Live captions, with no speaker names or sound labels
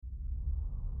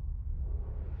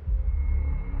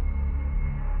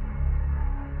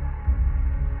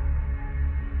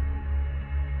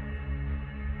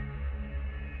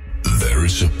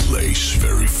There's a place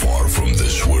very far from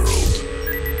this world,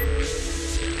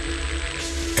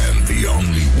 and the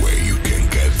only way you can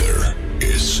get there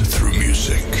is through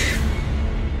music.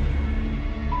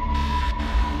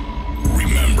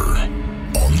 Remember,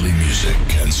 only music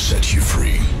can set you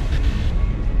free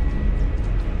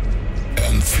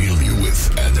and fill you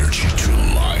with energy to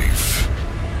life.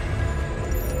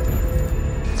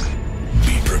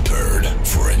 Be prepared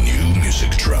for a new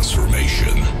music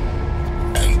transformation,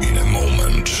 and in a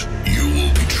moment you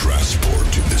will be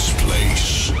transported to this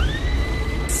place.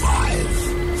 5,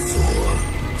 4,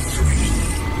 3,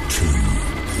 2,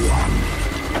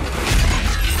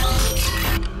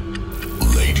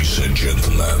 1. Ladies and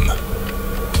gentlemen,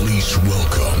 please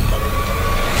welcome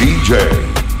DJ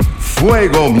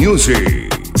Fuego Music,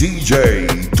 DJ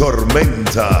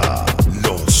Tormenta,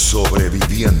 Los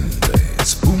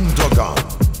Sobrevivientes.com.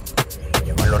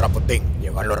 Llegan los raputín,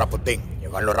 llegan los raputín,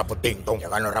 llegan los raputín,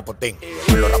 llegan los raputín,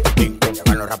 llegan los raputín,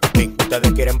 llegan los raputín.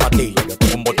 Ustedes quieren patilla, yo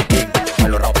tengo un botiquín.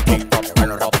 Llegan los raputín, llegan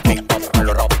los raputín, llegan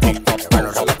los raputín, llegan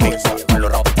los raputín, llegan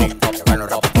los raputín, llegan los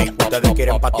raputín. Ustedes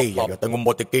quieren patilla, yo tengo un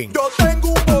botiquín. Yo tengo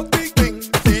un botiquín,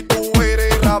 si tú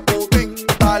eres raputín,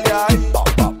 dale ahí.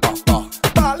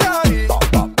 Dale ahí.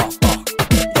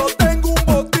 Yo tengo un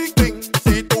botiquín,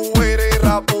 si tú eres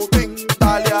raputín,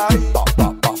 dale ahí.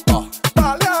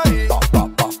 Dale ahí.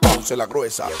 Ponce la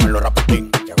gruesa. Llegan los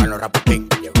raputín, llegan los raputín,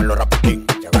 llegan los raputín,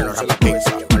 llegan los raputín,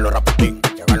 llegan los raputín,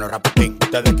 llegan los raputín.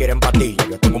 Ustedes quieren patilla,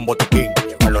 yo tengo un botiquín.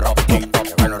 Llegan los raputín,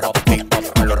 llegan los raputín,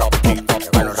 llegan los raputín,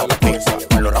 llegan los raputín,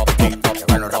 llegan los raputín,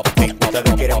 llegan los raputín.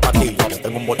 Ustedes quieren patilla, yo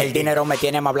tengo un botiquín. El dinero me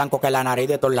tiene más blanco que la nariz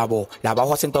de todo la voz. La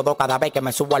bajo a 102 cada vez que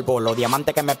me subo al bolo. Los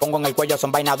diamantes que me pongo en el cuello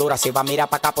son vainas duras. Si va a mirar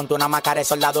pa' acá, ponte una máscara de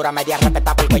soldadura media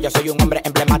respeta porque yo soy un hombre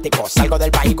emblemático. Salgo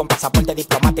del país con pasaporte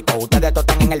diplomático. Ustedes todos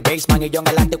están en el basement y yo en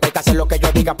el ático. Hay que hacer lo que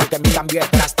yo diga porque mi cambio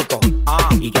es drástico.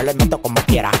 Y yo les meto como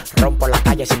quiera. Rompo la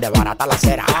calle sin desbaratar la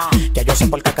acera. Que yo sé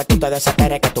por qué que tú te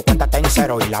desesperes, que tu cuenta está en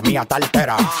cero y la mía está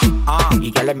altera.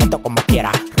 Y yo les meto como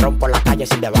quiera. Rompo la calle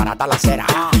sin desbaratar la acera.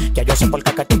 Que yo sé por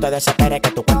qué que tú te desesperes,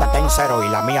 que tu cuenta está en cero y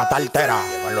la mía está altera.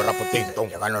 Llegan los raputín,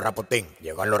 llegan los raputín,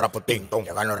 llegan los raputín,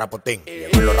 llegan los raputín,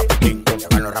 llegan los raputín,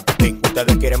 llegan los raputín.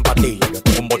 Ustedes quieren patilla, yo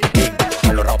tengo un botiquín.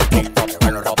 Llegan los raputín,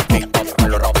 llegan los raputín,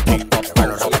 llegan los raputín, llegan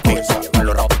los raputín, llegan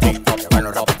los raputín, llegan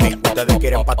los raputín. Ustedes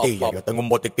quieren patilla, yo tengo un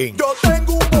botiquín. Yo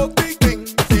tengo un botiquín,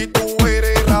 si tú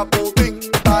eres raputín,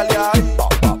 dale ahí.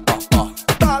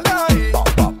 Dale ahí.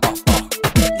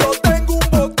 Yo tengo un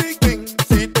botiquín,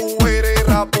 si tú eres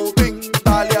raputín,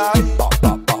 dale ahí.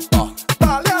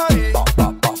 Dale ahí.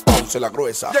 Ponce la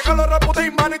gruesa. Llegan los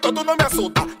raputín, manito, tú no me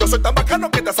asustas. Yo soy tan bacano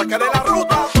que te sacaré de la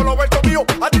ruta. Yo lo veo mío,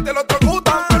 a ti te lo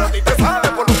gusta, pero a ti te sale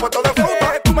por un puesto de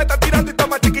fruta. Tú me estás tirando y estás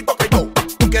más chiquito que yo.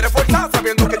 Tú quieres forzar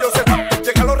sabiendo que yo sé no.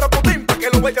 Llegan los raputín pa' que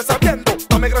lo vayas sabiendo.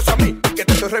 Dame gracias a mí, que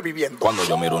te estoy reviviendo. Cuando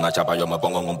yo miro una chapa yo me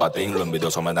pongo en un patín. Lo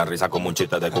envidioso me da risa como un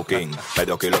chiste de cooking.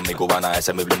 Medio kilo en mi cubana,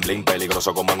 ese es mi bling bling.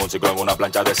 Peligroso como en un ciclo en una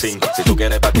plancha de zinc. Si tú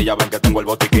quieres patilla ven que tengo el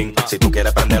botiquín. Si tú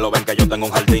quieres prenderlo ven que yo tengo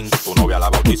un jardín. Tu novia la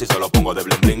bautiza y se lo pongo de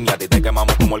bling bling. Y a ti te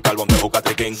quemamos como el carbón de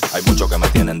Jucatriquín. Hay muchos que me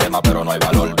tienen de más pero no hay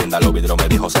valor. Brinda los vidrios me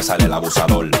dijo César el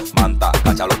abusador. Manta,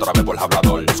 cáchalo otra vez por el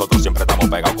hablador. Nosotros siempre estamos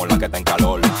pegados con la que está en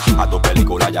calor. A tu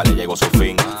película ya le llegó su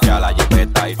fin. Ya la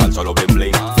jipeta y falso los bling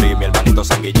bling. Free mi hermanito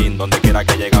sanguillín. Donde quiera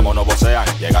que llegamos no vocean.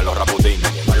 Llegan los raputín.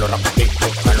 Llegan los raputín,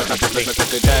 llegan los raputín.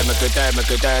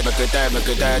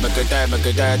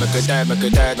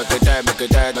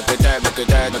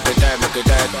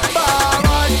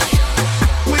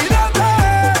 Cuídate,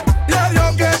 y a Dios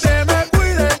que te me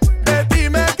cuide,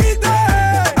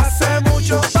 de ti me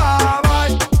quité. Hace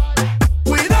mucho bye.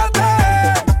 Cuídate,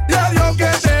 y a Dios que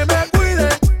te me cuide,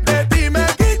 de ti me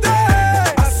quité.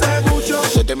 Hace mucho.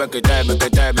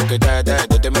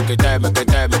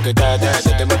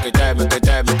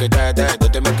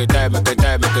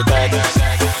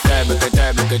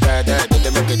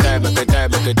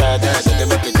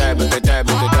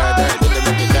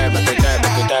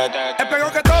 Es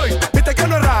peor que estoy, viste que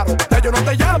no es raro. Ya yo no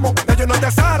te llamo, ya yo no te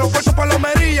azaro. Por tu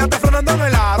palomería, te frenando en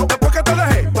el aro. Después que te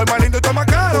dejé, estoy más lindo y estoy más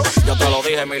caro. Yo te lo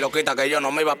dije, mi loquita, que yo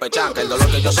no me iba a pechar. Que el dolor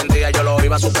que yo sentía yo lo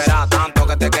iba a superar. Tanto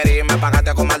que te quería y me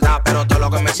pagaste con maldad. Pero todo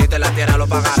lo que me hiciste la tierra lo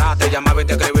pagará. Te llamaba y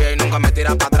te escribía y nunca me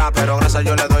tiras para atrás. Pero gracias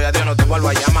yo le doy a Dios, no te vuelvo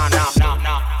a llamar.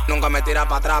 Nunca me tiras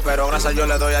para atrás. Pero gracias yo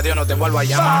le doy a Dios, no te vuelvo a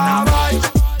llamar.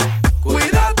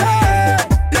 Cuídate,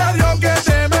 y a Dios que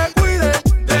te me cuide,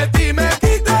 de ti me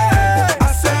quité.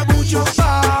 Hace mucho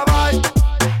bye.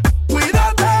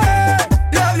 Cuídate,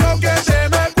 y a Dios que te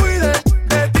me cuide,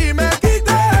 de ti me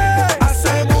quité.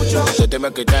 Hace mucho.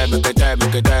 me quité, me quité,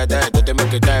 me quité, te me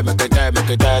quité, me quité, me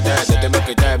quité, te me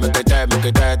quité, me quité, me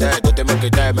quité, te me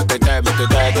quité, me quité, me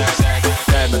quité.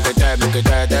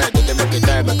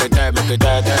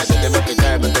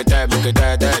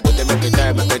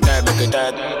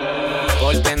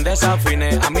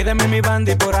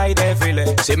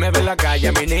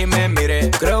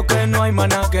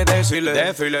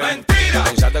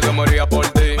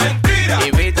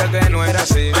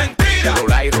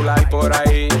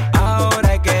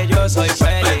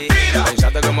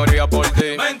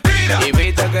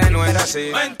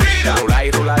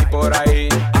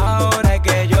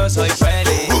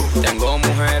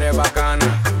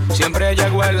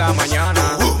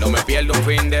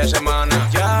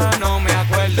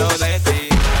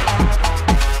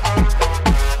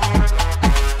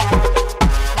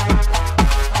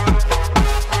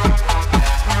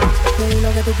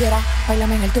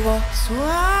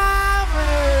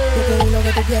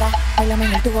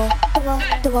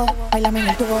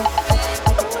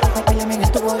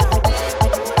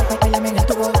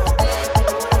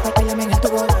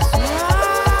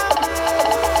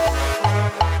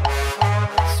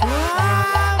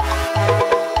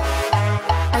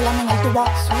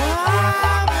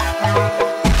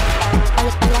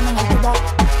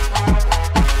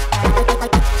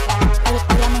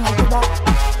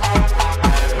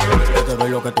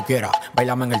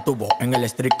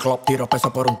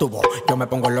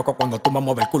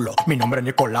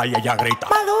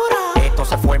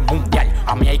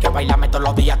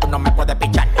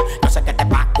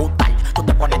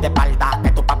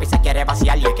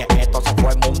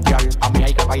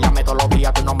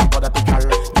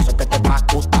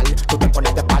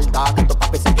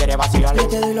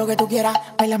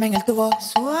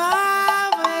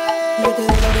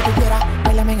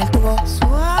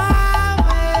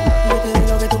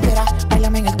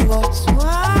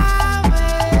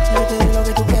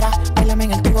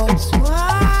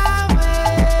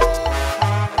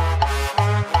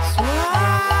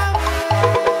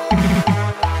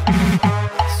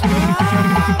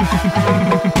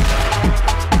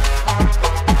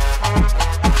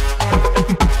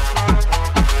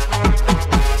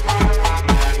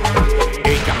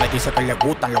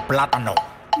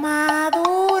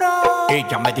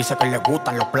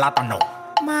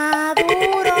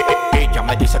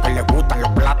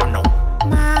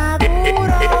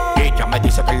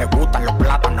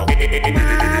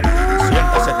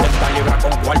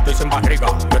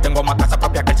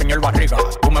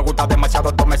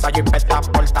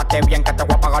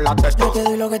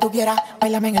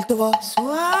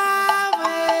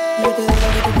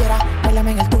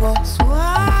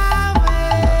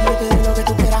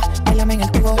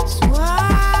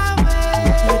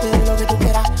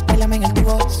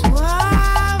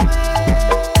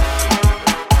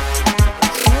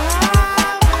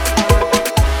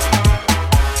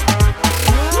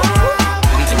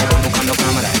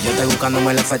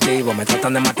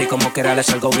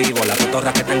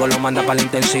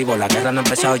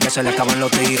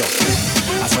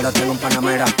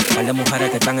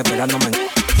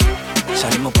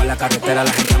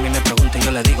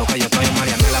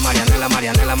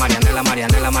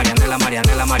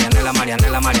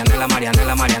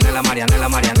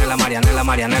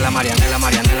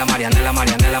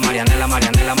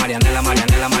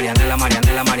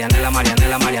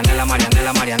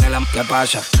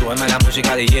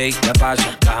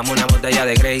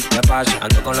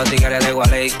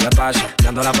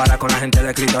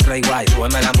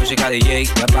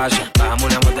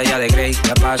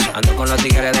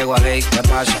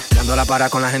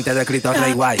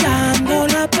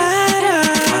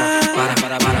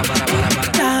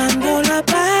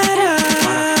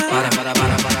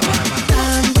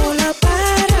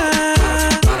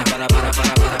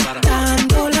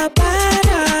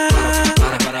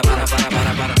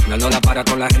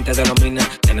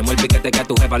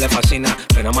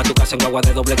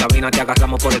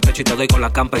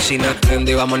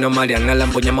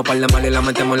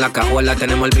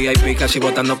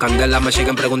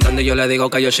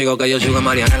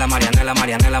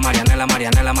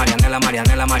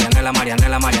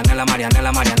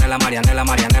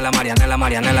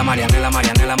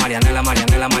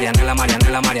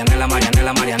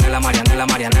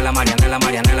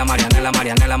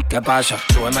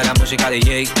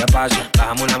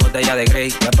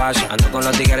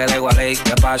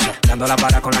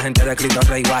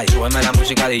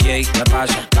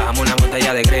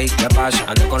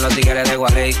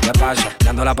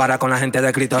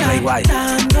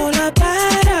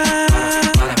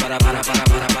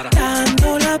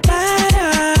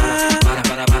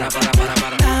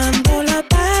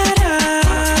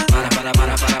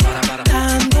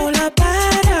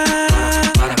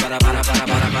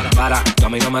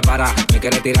 no me para. Me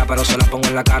quiere tirar pero se la pongo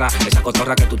en la cara. Esa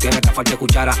cotorra que tú tienes te falta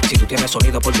cuchara. Si tú tienes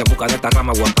sonido porque busca de esta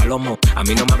rama, Juan Palomo. A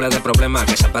mí no me hables de problemas,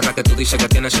 que esa perra que tú dices que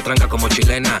tienes se tranca como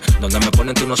chilena. Donde me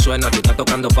ponen tú no suena, tú estás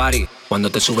tocando party. Cuando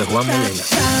te subes Juan Melena.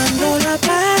 Dándola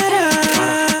para.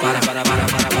 Dándola para.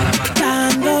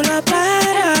 Dándola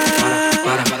para.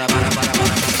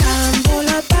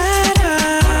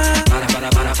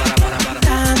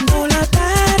 Dándola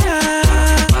para.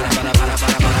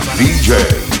 DJ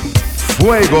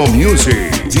Fuego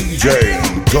Music, DJ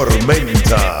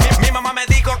Tormenta. Mi mamá me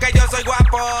dijo que yo soy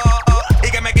guapo y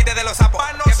que me quite de los sapos.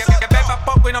 Que beba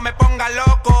poco y no me ponga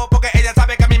loco, porque ella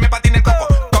sabe que a mí me patina el coco.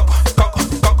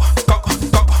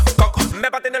 Me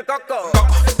patina el coco.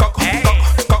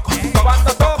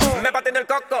 Cuando tomo, me patina el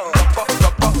coco.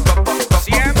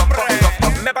 Siempre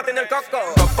me patina el coco.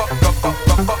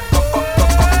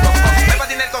 Me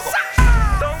patina el coco.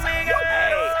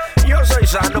 Yo soy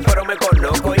sano pero me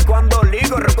coloco, y cuando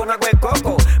ligo reconozco el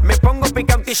coco. Me pongo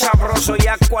picante y sabroso y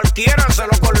a cualquiera se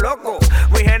lo coloco.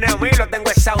 Mi genio a mí lo tengo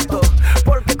exhausto,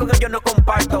 porque con ellos no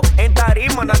comparto. En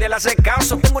tarima nadie le hace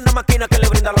caso. Tengo una máquina que le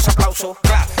brinda los aplausos.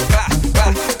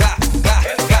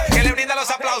 Que le brinda los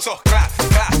aplausos.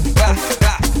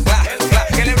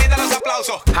 Que le brinda los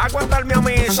aplausos. Aguantarme a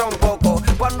mí son poco.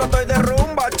 Cuando estoy de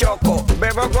rumba choco.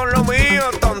 Bebo con lo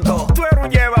mío, tonto. Tú eres un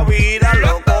lleva vida,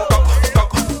 loco.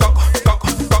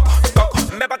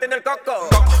 Me patina el coco.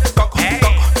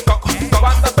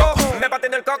 Cuando tomo, me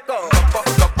patina el coco.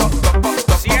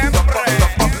 Siempre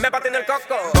me patina el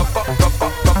coco.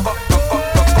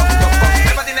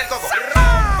 Me patina el coco.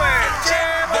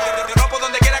 Yo rompo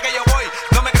donde quiera que yo voy.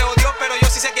 No me creo Dios, pero yo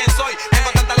sí sé quién soy. Tengo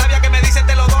tanta labia que me dicen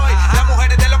te lo doy. Las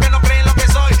mujeres de lo que no creen lo que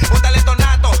soy. Un talento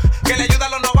nato que le ayuda a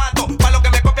los novatos. Para los que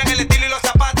me copian el estilo y los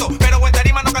zapatos. Pero en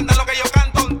tarima no cantan lo que yo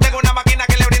canto. Tengo una máquina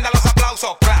que le brinda los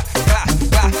aplausos.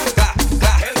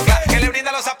 Que le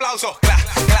brinda los aplausos.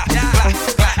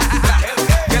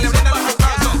 Que le brinda los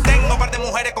aplausos. Tengo un par de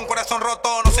mujeres con corazón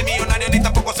roto. No soy millonario ni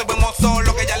tampoco soy buen mozo.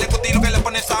 Lo que ya le gusta y lo que le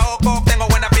pone saoco. Tengo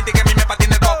buena pinta y que a mí me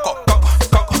patina el coco.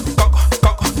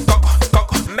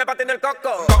 Me patina el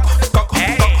coco.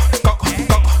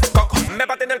 Me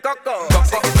patina el coco.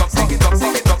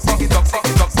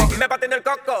 Me patina el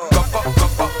coco.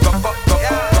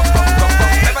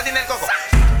 Me patina el coco.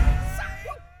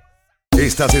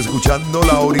 Estás escuchando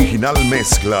la original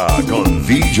mezcla con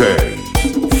DJ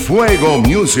Fuego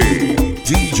Music,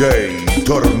 DJ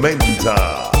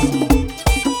Tormenta.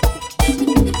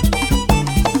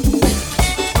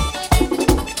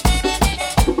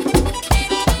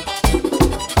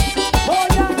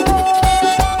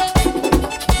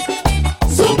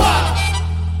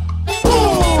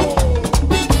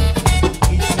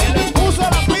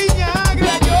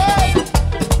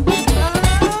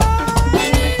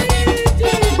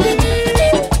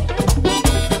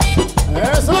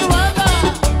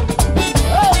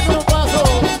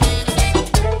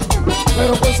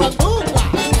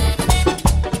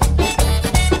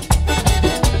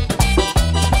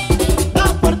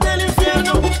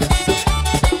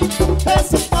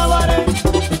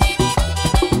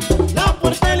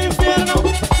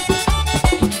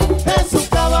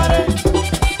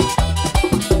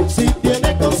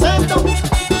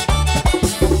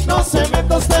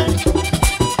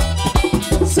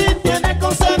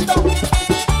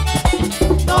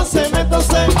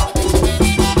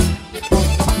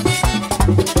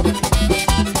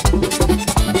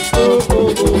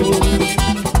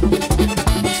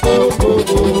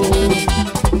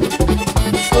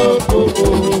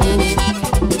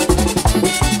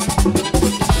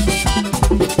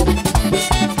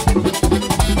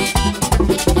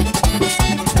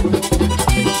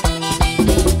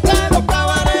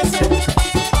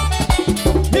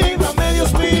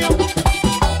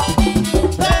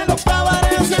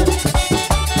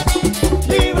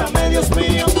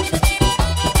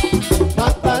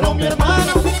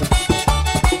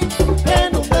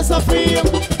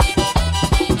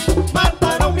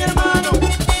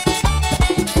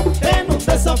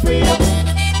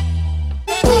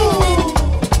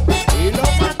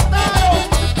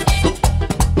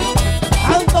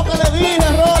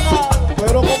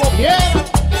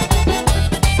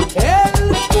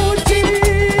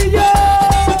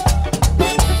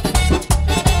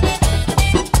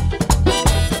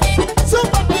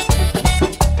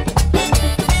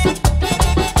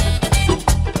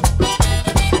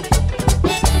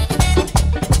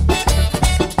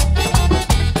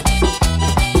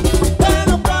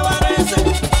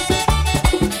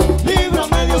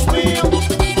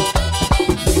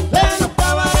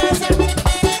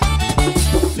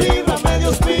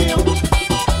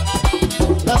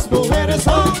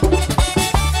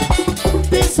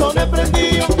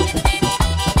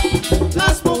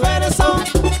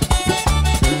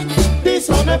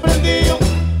 corazones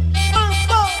prendidos.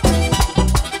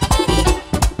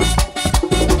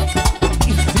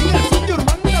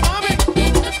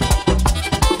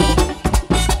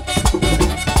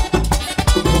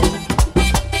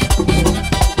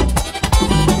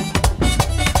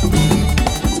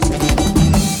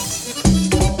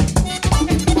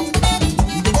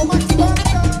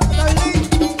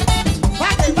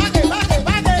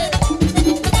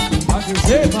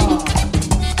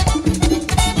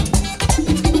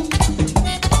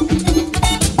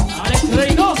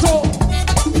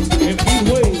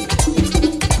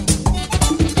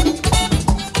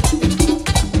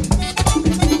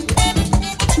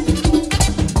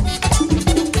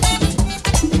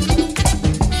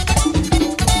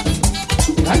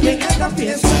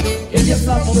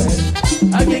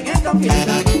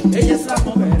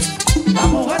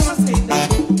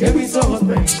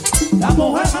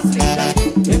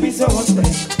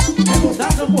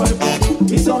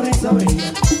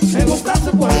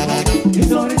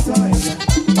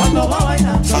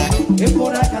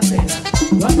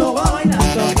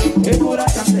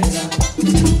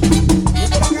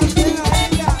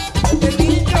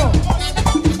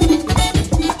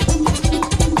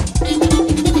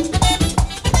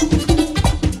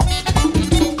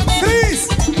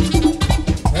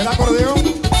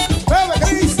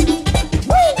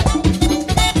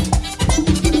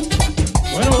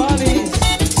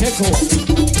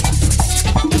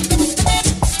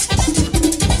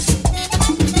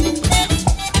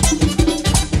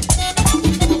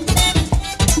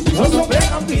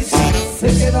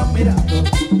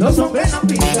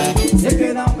 Y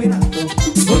sigue el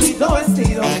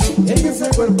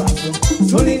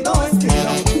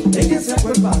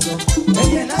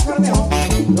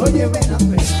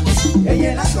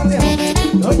son de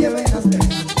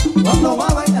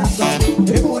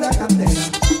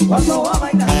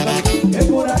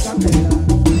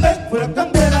Urbanda,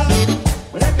 mami.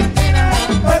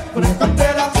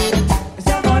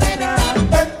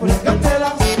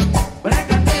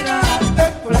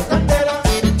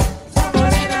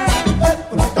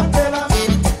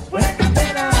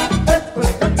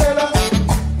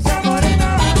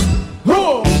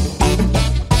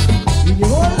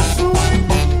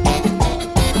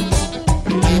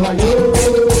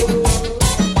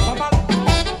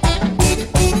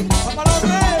 Vámonos.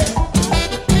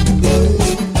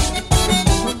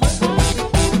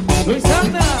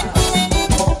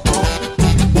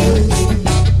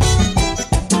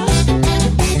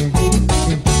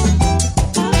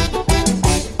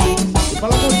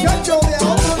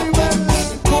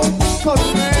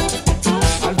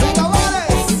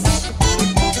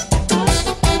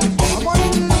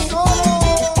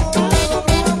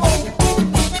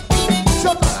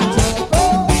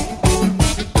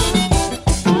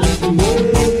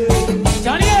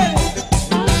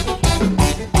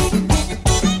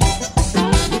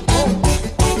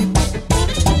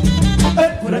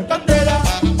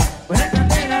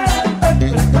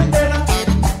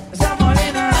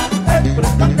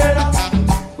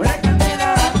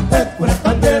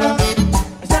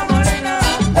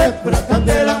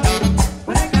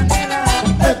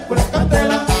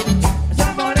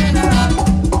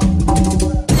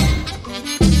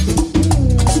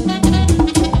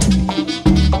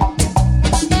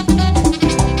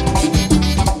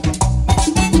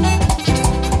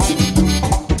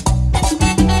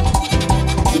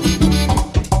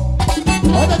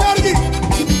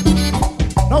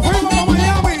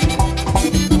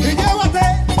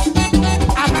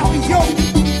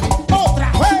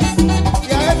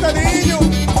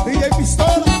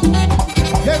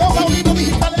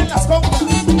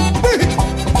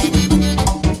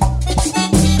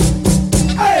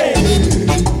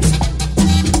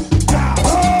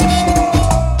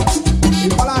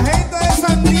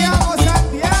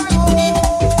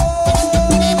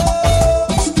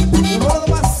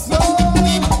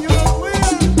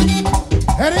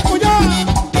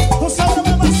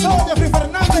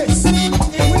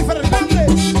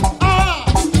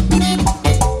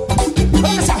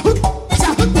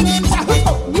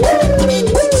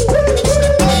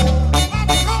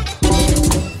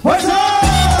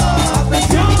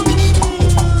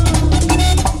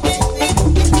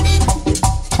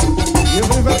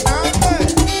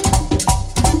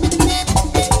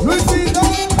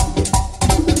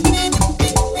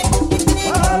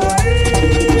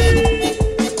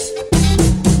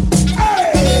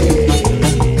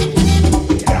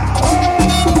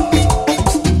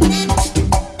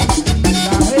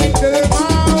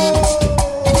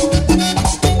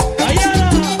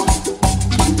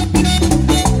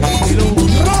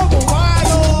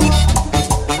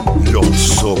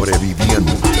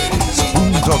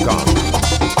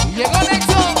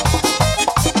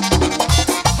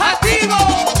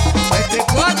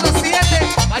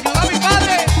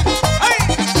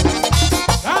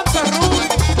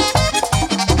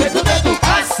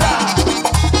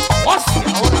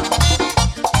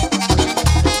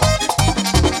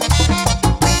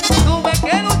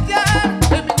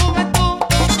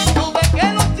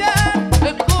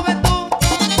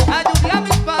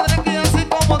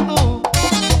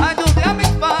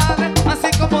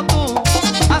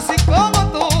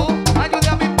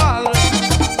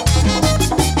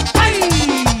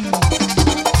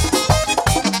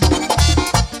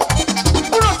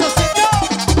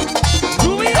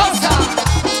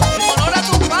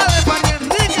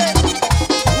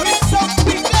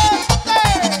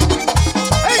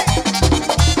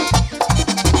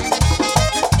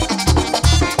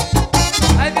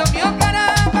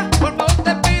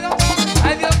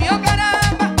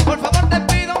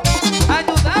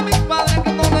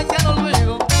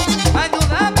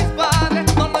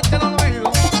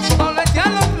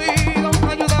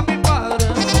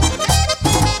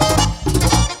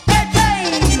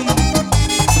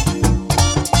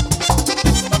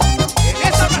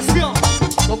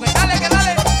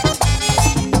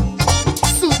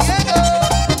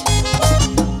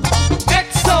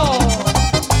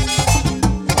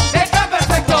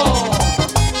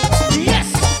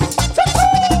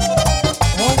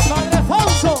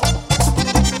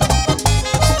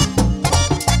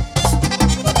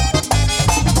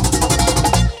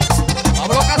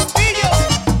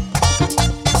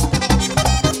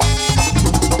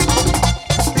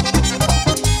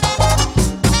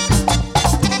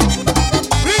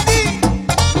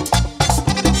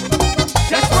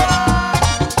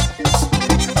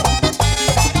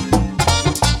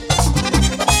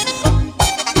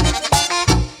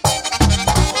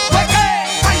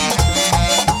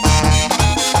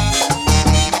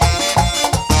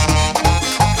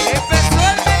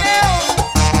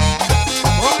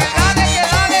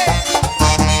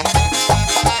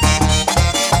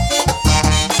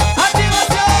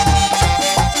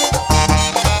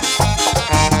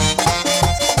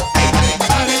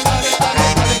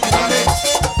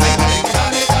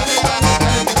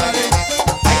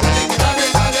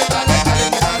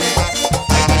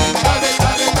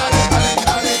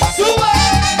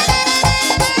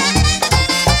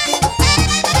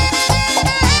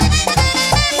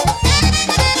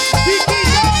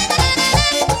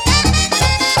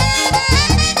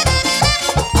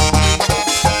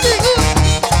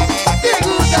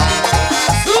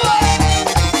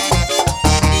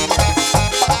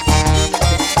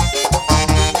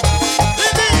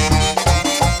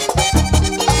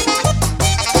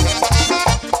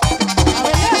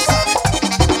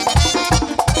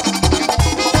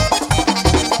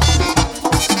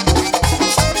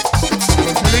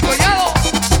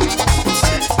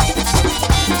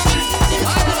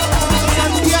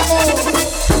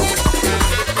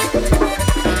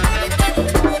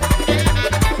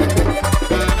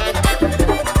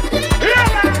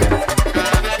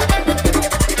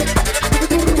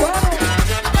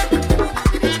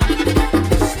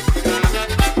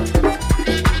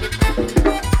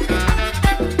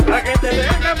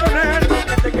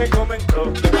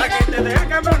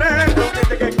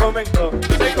 inventó.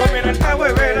 Se comió en el cabo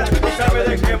de vela y sabe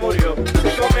de qué murió.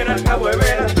 Se comió en el cabo de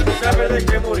vela y sabe de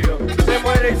qué murió. Se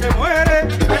muere y se muere,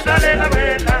 métale la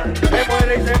vela. Se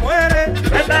muere y se muere,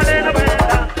 métale la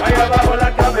vela. Ahí abajo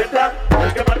la cabeza,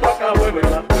 el que mató a cabo de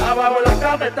vela. Abajo la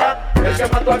cabeza, el que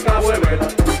mató a cabo de vela.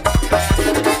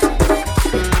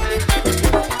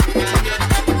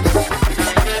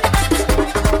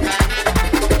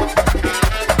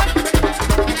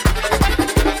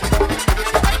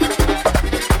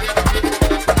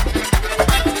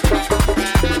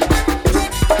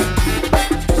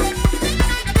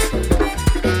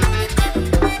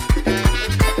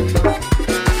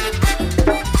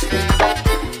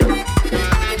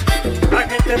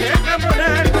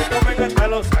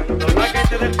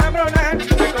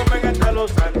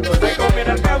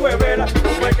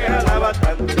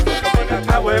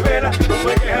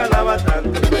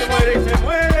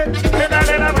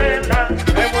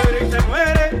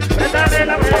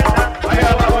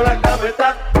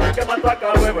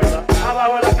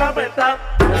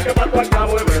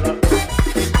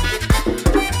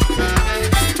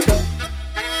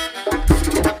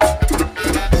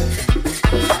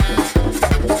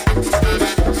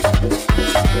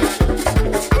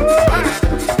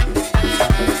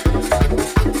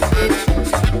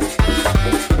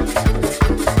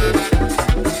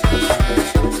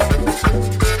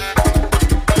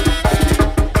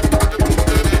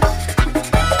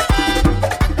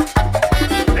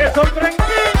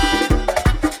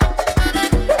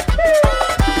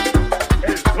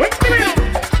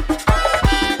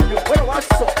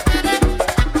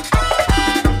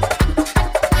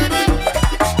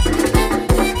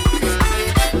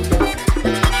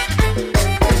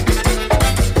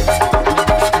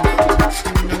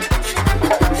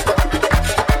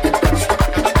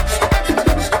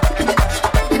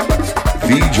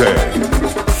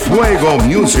 Fuego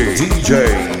Music,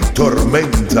 DJ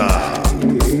Tormenta.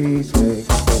 Dice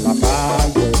en la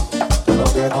calle que lo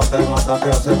que no te mata te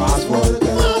hace más fuerte.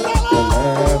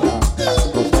 Celebra,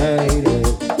 los aires,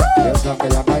 piensa que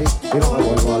ya caí y no me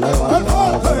vuelvo a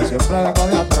levantar. Pero siempre vengo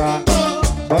de atrás,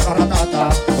 buena ratata,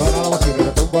 buena la bocina y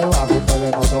retumbo el bajo,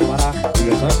 ustedes no tomarán. Y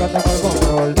yo soy el que tengo el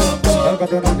control, el que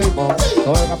tiene el timón,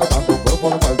 soy el capitán de un grupo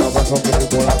de muertos, paso mi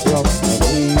tripulación. Me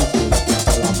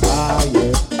dice en la calle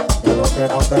que lo que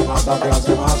no te mata te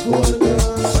hace más fuerte.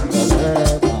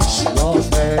 Celebra, los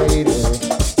aires,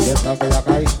 piensa que ya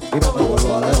caí y no me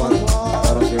vuelvo a levantar.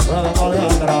 Pero siempre vengo de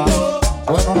atrás,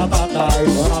 bueno la tata y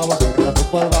buena la bocina y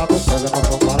retumbo el bajo, ustedes no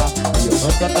tomarán. Y yo soy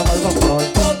el que tengo el control,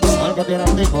 el que tiene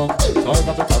el timón, soy el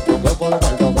capitán de un grupo de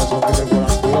muertos, paso mi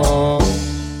tripulación.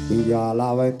 Y ya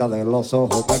la venta de los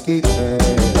ojos me quité,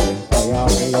 hay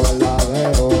amigo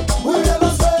verdadero.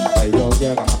 Ellos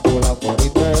llegan a tu lado por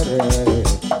interés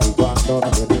y cuando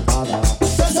no tienen nada,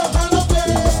 y ya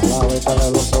la venta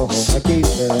de los ojos me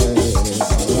quité,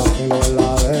 hay amigo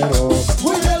verdadero.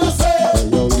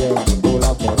 Ellos llegan a tu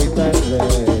lado por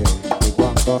interés y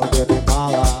cuando no tienen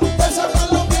nada, y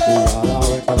ya la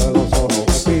venta de los ojos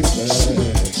me quité,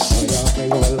 hay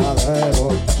amigo verdadero.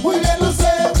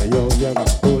 Ellos llegan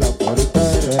a tu lado por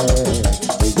interés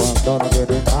y cuando no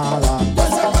tienen nada.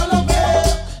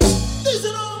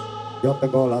 Yo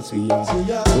tengo la silla, tú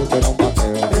tienes un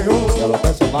bateo. Y a lo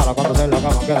que se mala cuando se la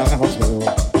cama queda mejor seo.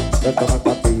 Esto no es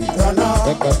para ti,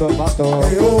 es que esto es para todo.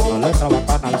 La letra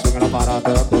bacana, el swing, el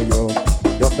aparato era tuyo.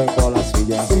 Yo tengo la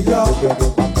silla, tú tienes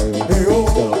un bateo.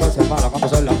 Y a lo que se mala cuando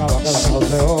se la cama queda mejor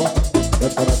seo.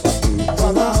 Esto no es para ti,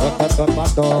 es que esto es para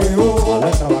todo. La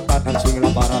letra bacana, el swing, el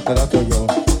aparato era tuyo.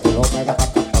 Tú lo mega estás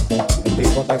cantando, el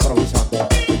tipo está improvisando.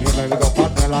 Y mi amigo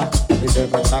Canela, y se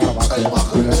me está grabando.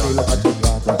 Y el estilo está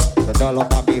chingando. Todo lo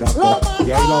está mirando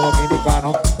y ahí los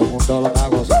dominicanos, el mundo lo está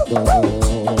gozando.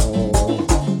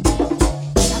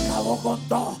 Acabo con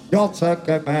todo. Yo sé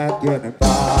que me tienen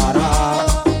para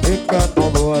y que no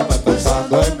duerme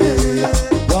pensando en mí.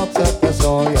 Yo sé que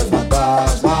soy el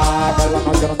fantasma que en la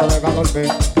noche no te deja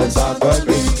dormir pensando en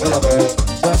mí. Mira, ve,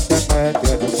 sé que me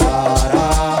tienen para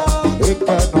y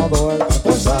que no duerme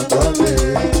pensando en mí.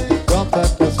 Yo sé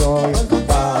que soy el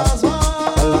fantasma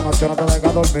que en la noche no te deja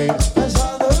dormir.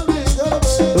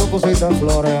 Tú pusiste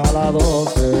flores a las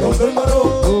 12.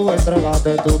 Tú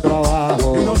entregaste tu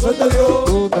trabajo y no se te dio.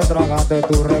 Tú te tragaste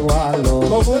tu resguardo.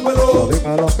 Pero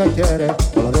dime lo que quieres,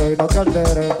 no lo digo y no te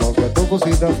alteres. Porque tú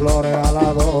pusiste flores a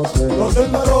las 12.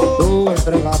 Tú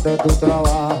entregaste tu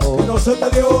trabajo y no se te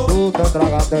dio. Tú te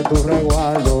tragaste tu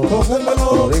resguardo.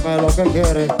 Pero dime lo que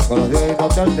quieres, no lo digo y no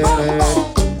te alteres.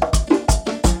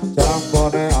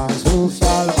 Champonean sus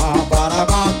almas para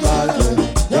matarte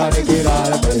y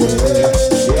aniquilarte.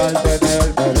 Y al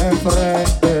tenerte de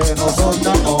frente no son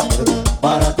tan hombres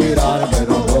para tirarme,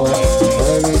 no voy.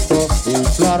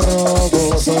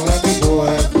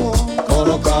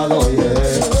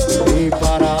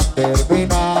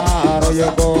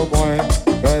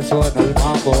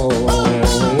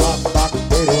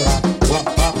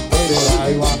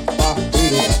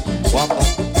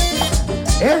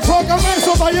 con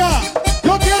eso para allá.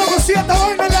 Yo quiero que si esta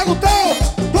vaina le ha gustado,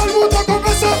 todo el mundo con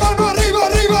esa mano arriba,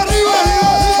 arriba, arriba,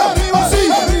 arriba. Así,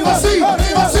 así, así,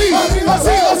 así,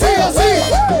 así, así.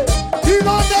 ¿Y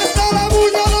dónde está la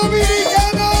bulla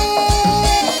dominicana?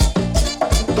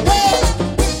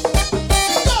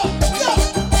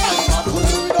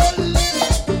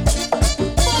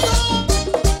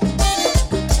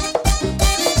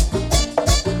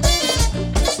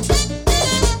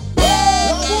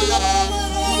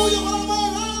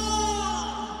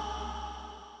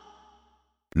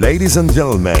 Ladies and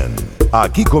gentlemen,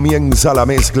 aquí comienza la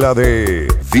mezcla de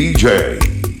DJ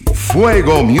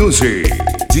Fuego Music,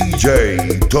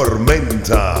 DJ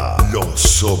Tormenta, los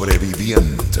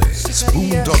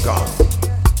sobrevivientes.com.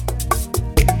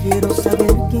 Quiero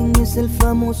saber quién es el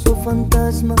famoso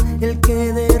fantasma, el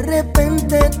que de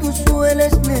repente tú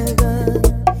sueles negar.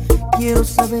 Quiero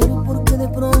saber por qué de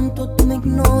pronto tú me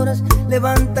ignoras.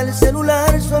 Levanta el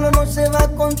celular, solo no se va a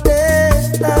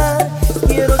contestar.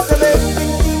 Quiero saber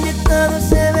quién te ha inyectado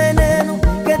ese veneno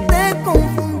que te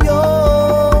confundió.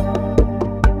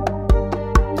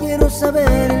 Quiero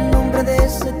saber el nombre de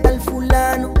ese tal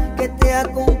fulano que te ha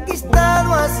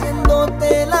conquistado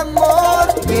haciéndote el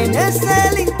amor. ¿Quién es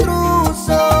el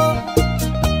intruso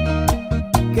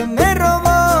que me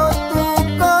robó tu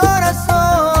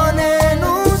corazón en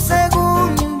un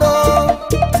segundo?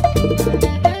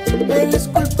 Él es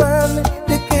culpable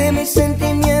de que mis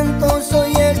sentimientos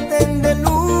hoy estén de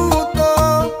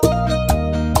luto.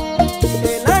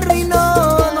 Él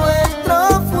arruinó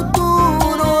nuestro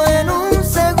futuro en un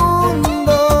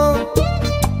segundo.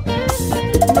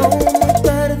 No muy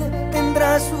tarde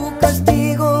tendrá su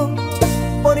castigo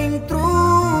por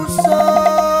intruso.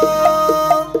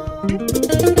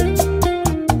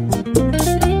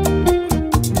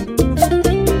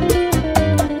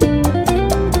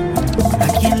 ¿A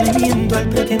quién le miento al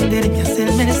pretenderme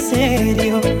hacerme el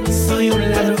serio? Soy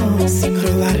un ladrón sin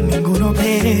robar ningún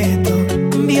objeto.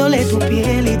 Violé tu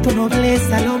piel y tu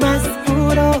nobleza lo más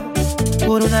puro.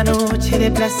 Por una noche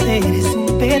de placer es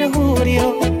un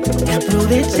perjurio. Me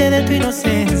aproveché de tu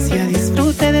inocencia,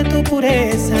 disfruté de tu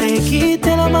pureza y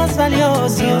quité lo más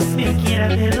valioso. Dios me quiera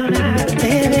perdonar.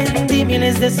 Te vendí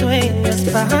miles de sueños,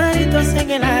 pajaritos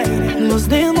en el aire. Los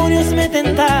demonios me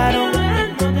tentaron. No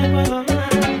te puedo amar.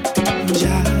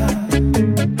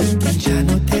 Ya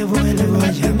no te vuelvo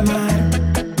a llamar.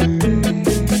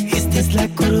 Esta es la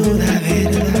cruda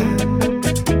verdad.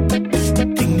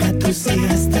 Tenga tu sí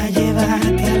hasta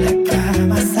llevarte a la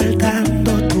cama,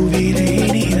 saltando tu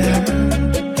virginidad.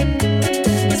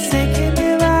 Sé que me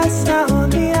vas a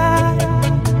odiar,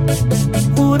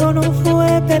 juro no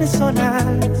fue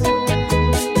personal.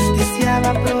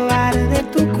 Deseaba probar de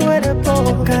tu cuerpo,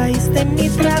 caíste en mi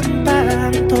trampa,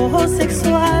 antojo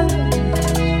sexual.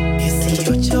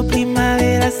 18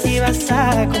 primaveras ibas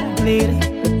a cumplir,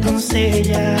 entonces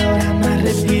ya ahora me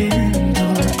arrepiento.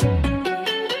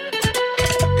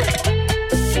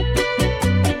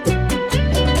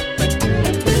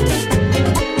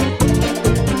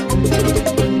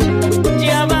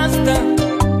 Ya basta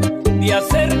de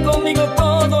hacer conmigo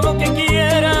todo lo que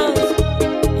quieras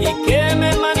y que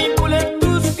me manipulen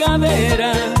tus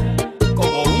caderas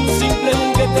como un simple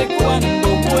juguete cuando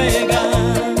juegas.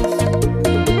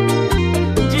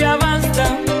 Ya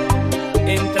basta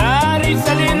entrar y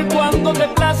salir cuando te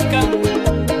plazca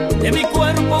de mi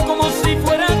cuerpo como si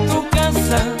fuera tu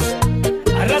casa,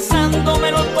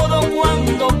 arrasándomelo todo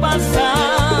cuando pasa.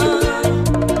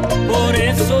 Por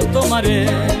eso tomaré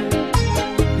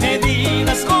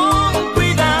medidas con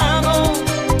cuidado.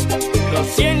 Lo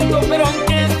siento, pero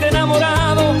aunque esté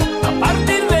enamorado, a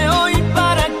partir de hoy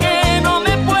para que no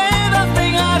me puedas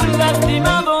dejar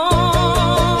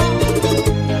lastimado,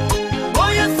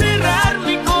 voy a cerrar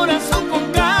mi corazón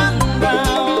con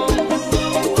candado.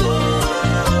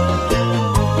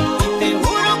 Y te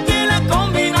juro que la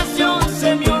combinación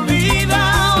se me olvida.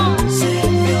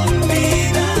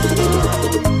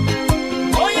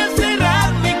 Voy a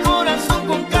cerrar mi corazón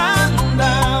con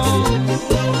candado.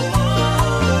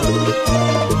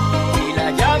 Y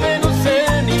la llave no sé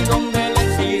ni dónde le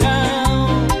irá.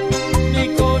 Mi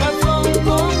corazón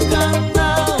con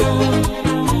candado.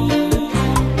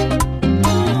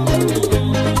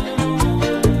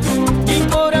 Mi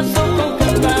corazón con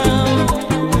candado.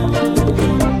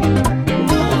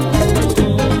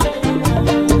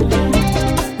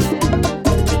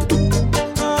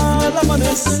 Al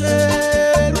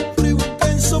amanecer, un frío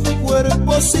intenso mi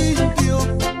cuerpo sintió.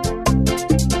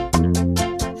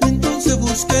 Entonces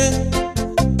busqué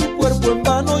tu cuerpo en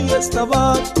vano y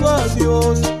estaba tu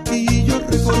adiós. Y yo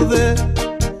recordé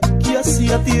que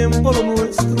hacía tiempo lo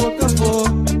nuestro acabó.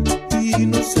 Y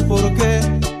no sé por qué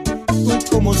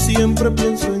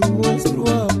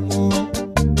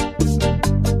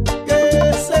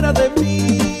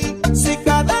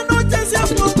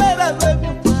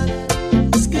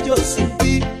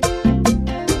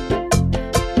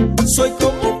Soy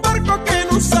como un barco que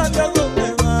no sabe a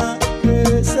dónde va.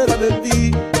 ¿Qué será de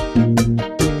ti?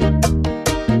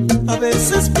 A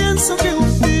veces pienso que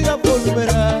un día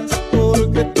volverás,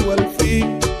 porque tú al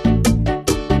fin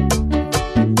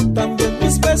también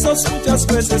mis besos muchas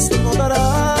veces no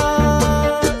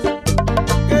darás.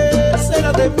 ¿Qué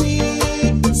será de mí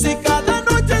si cada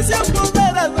noche se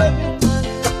apodera de mi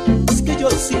mano? Es que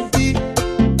yo sin ti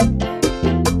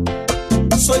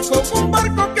soy como un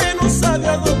barco que no sabe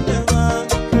a dónde va.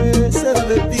 ¿Qué será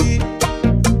de ti?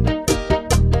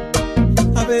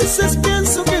 A veces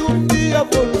pienso que un día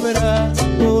volverás,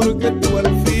 porque tú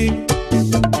al fin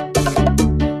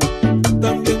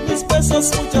también mis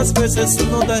besos muchas veces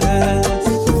no darás.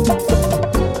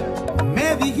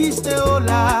 Me dijiste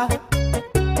hola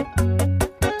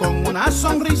con una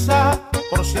sonrisa,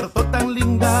 por cierto tan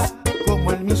linda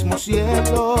como el mismo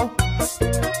cielo.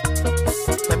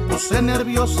 Te puse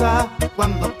nerviosa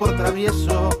cuando por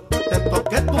travieso te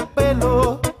toqué tu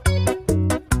pelo.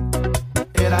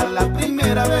 Era la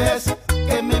primera vez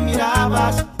que me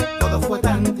mirabas, todo fue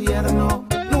tan tierno,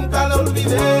 nunca lo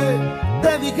olvidé.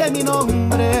 Te dije mi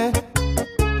nombre,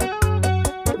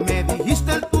 me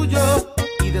dijiste el tuyo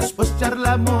y después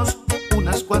charlamos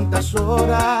unas cuantas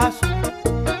horas.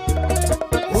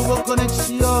 Hubo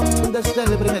conexión desde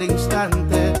el primer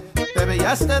instante, te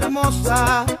veías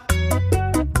hermosa.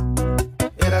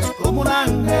 Eras como un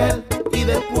ángel y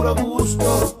de puro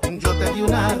gusto yo te di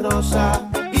una rosa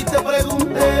y te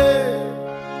pregunté,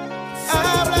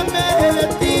 háblame de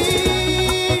ti.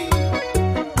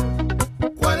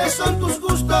 ¿Cuáles son tus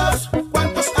gustos?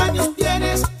 ¿Cuántos años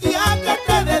tienes? ¿Y a qué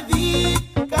te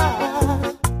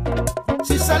dedicas?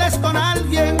 Si sales con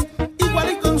alguien, igual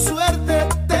y con suerte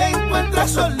te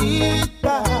encuentras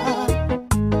solita.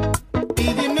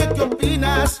 Y dime qué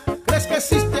opinas, ¿crees que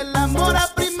existe el amor a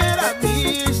primera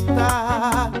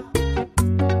vista?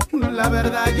 La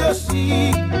verdad yo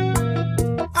sí.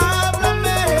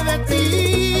 Háblame de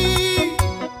ti,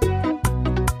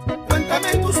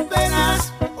 cuéntame tus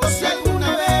penas, o si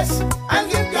alguna vez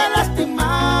alguien te ha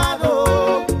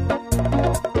lastimado.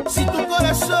 Si tu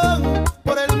corazón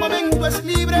por el momento es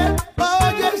libre,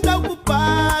 hoy está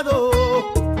ocupado,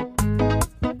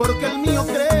 porque el mío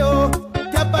creo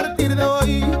que a partir de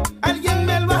hoy alguien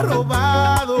me lo ha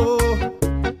robado,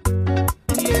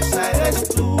 y esa eres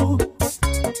tú.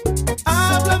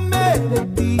 Háblame de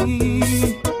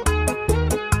ti,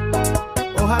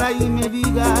 ojalá y me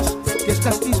digas que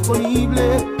estás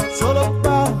disponible solo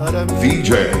para mí.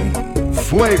 DJ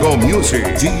Fuego Music,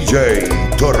 DJ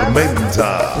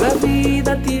Tormenta. La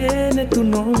vida tiene tu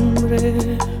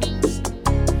nombre,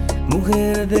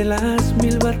 mujer de las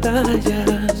 1000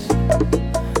 batallas,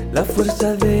 la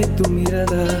fuerza de tu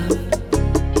mirada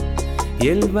y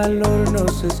el valor no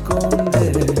se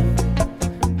esconde.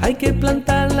 Hay que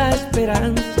plantar la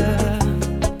esperanza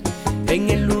en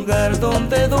el lugar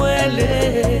donde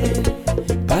duele,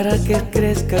 para que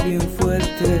crezca bien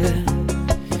fuerte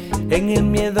en el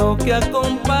miedo que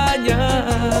acompaña.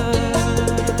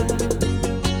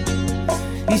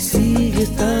 Y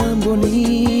sigues tan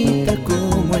bonita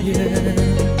como ayer,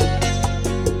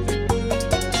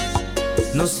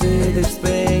 no se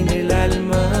despeine el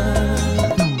alma.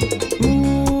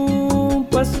 Un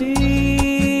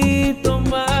pasito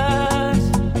más,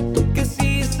 que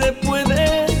sí se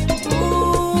puede.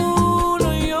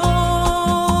 Uno y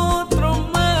otro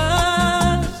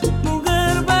más.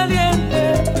 Mujer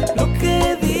valiente, lo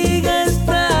que diga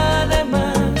está de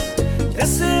más. Ya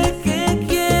sé que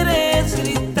quieres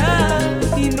gritar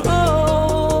y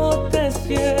no te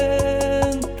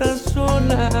sientas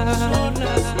sola.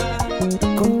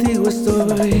 Contigo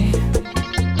estoy.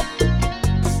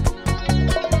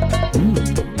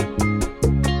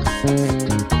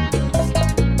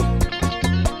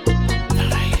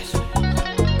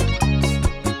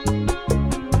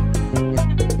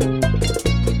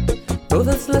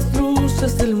 Todas las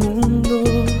luces del mundo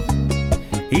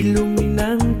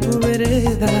iluminan tu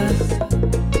vereda,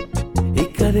 y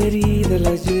cada herida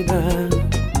la llena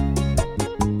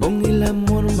con el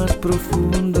amor más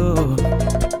profundo.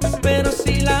 Pero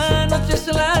si la noche es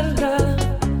larga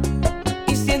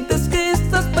y sientes que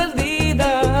estás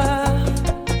perdida,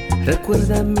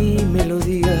 recuerda mi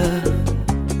melodía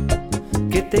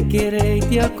que te quiere y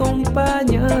te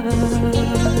acompaña.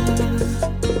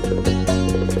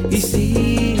 Y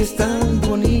sigues tan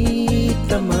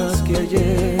bonita más que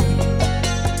ayer,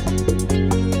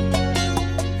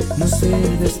 no se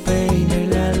despeine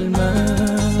el alma.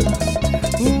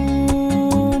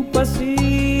 Un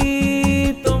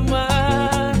pasito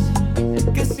más,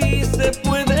 que sí se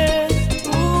puede.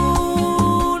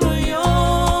 Uno y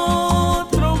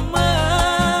otro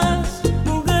más.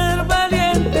 Mujer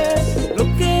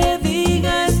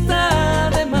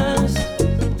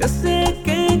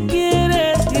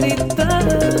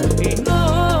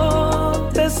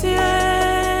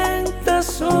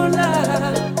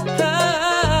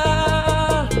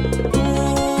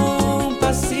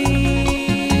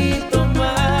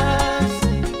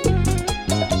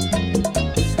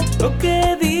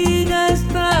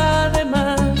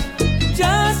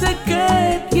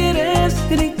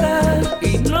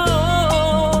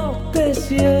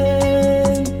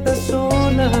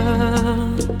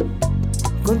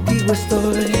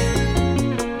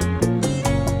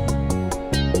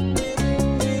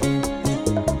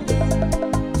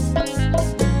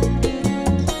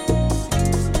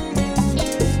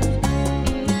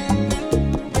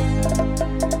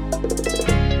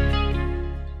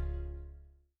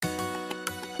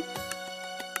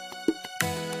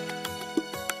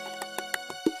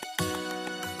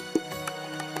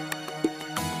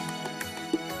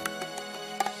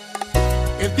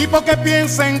El tipo que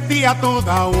piensa en ti a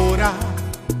toda hora,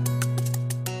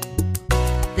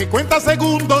 que cuenta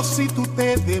segundos si tú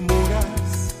te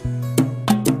demoras,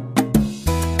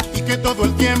 y que todo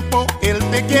el tiempo él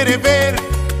te quiere ver,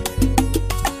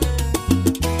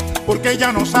 porque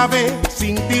ya no sabe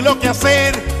sin ti lo que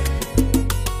hacer,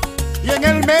 y en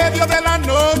el medio de la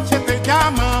noche te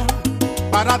llama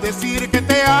para decir que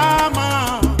te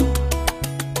ama.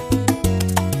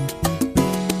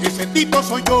 Ese tipo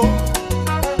soy yo.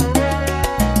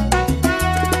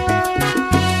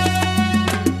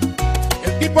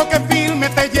 El tipo que firme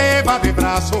te lleva de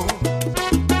brazo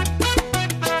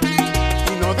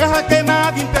y no deja que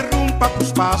nadie interrumpa tus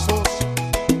pasos.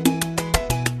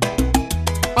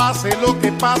 Pase lo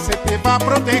que pase, te va a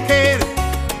proteger.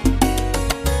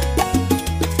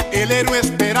 El héroe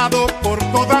esperado por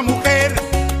toda mujer,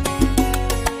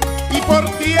 y por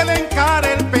ti él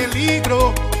encara el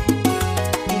peligro,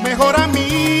 tu mejor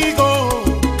amigo.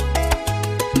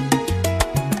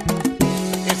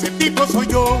 Ese tipo soy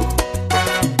yo.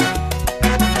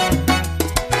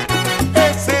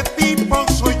 Ese tipo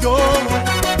soy yo.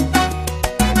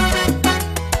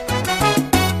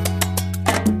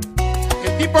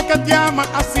 El tipo que te ama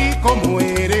así como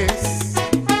eres,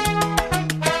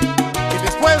 y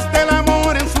después del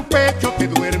amor en su pecho te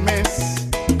duermes,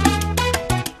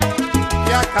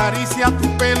 te acaricia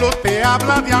tu pelo, te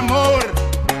habla de amor,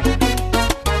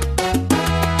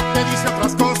 te dice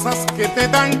otras cosas que te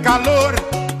dan calor.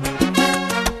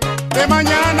 De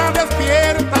mañana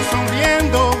despiertas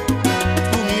sonriendo,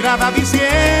 tu mirada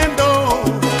diciendo: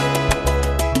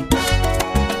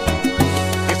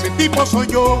 ese tipo soy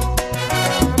yo.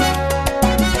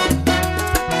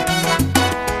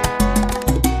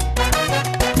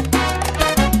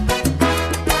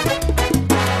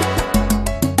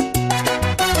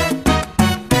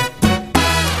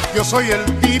 Yo soy el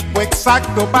tipo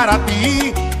exacto para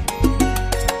ti,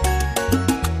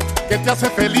 que te hace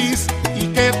feliz y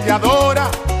que te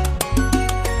adora,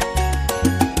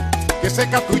 que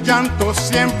seca tu llanto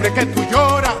siempre que tú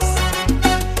lloras.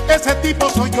 Ese tipo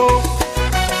soy yo.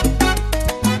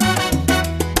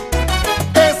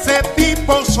 Ese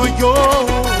tipo soy yo.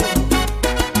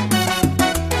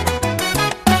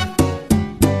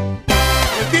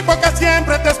 El tipo que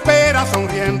siempre te espera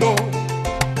sonriendo,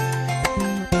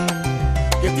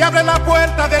 que te abre la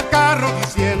puerta del carro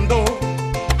diciendo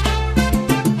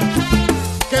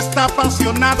que está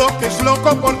apasionado, que es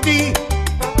loco por ti.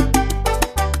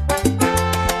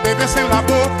 Te besa en la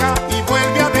boca y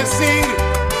vuelve a decir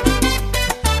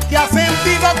que ha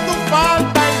sentido tu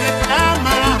falta y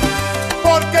reclama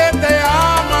porque te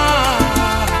ama.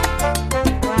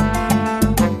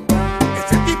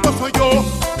 Ese tipo soy yo.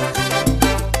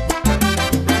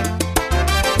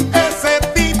 Ese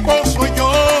tipo soy yo.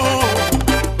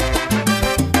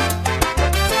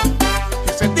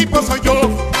 Ese tipo soy yo.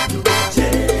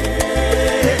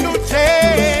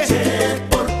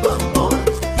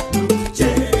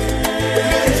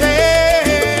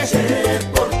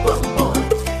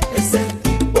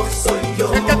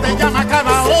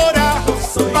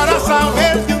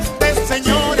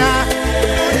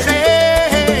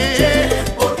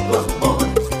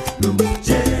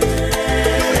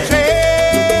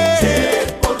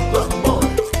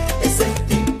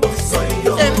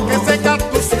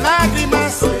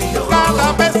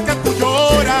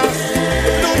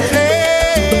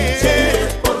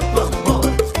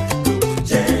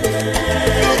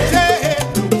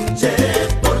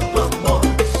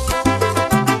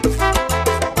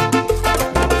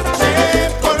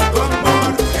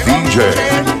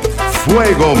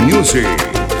 Fuego Music,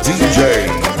 DJ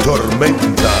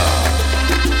Tormenta.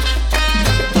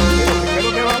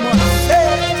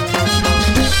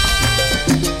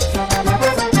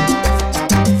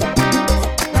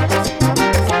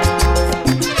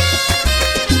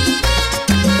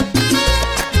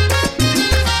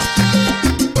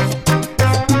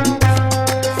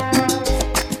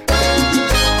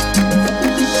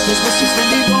 Los besos de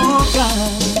mi boca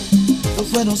no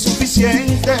fueron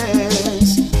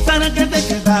suficientes para que te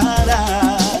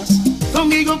quedaras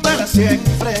conmigo para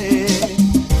siempre.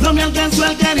 No me alcanzó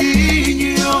el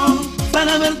cariño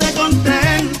para verte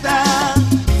contenta.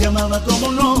 Te amaba como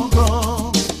un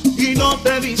loco y no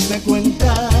te diste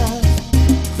cuenta.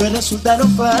 Pues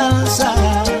resultaron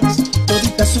falsas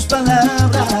toditas sus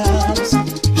palabras.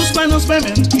 Tus manos me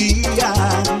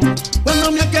mentían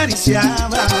cuando me acariciaban.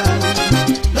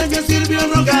 No me sirvió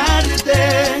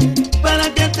rogarte para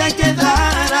que te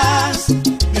quedaras,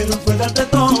 pero fue darte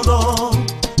todo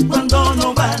cuando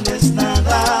no vales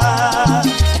nada.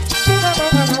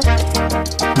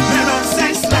 Me vas a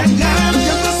extrañar,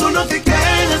 yo no solo que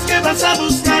crees que vas a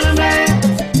buscarme.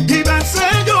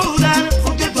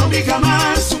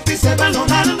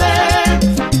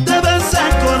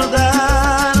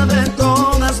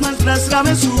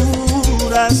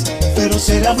 travesuras, pero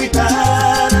será muy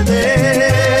tarde.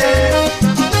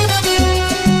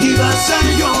 Y vas a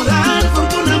llorar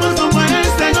porque un amor como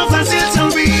este no fácil se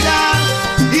olvida.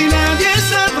 Y nadie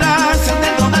sabrá de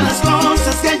todas las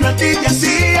cosas que yo a ti te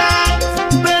hacía.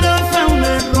 Pero fue un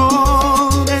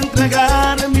error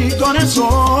entregar mi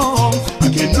corazón a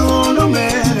quien no lo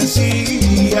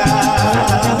merecía.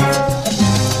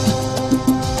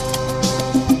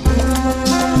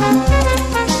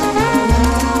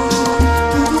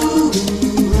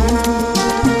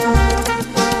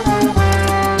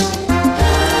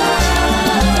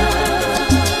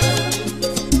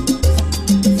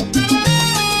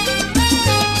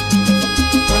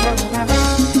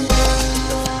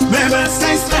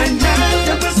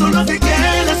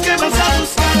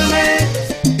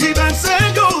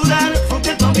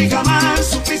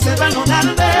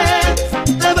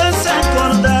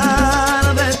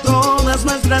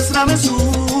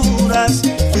 Travesuras,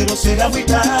 pero será muy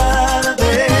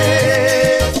tarde.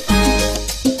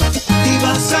 Y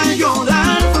vas a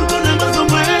llorar porque un amor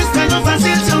como este no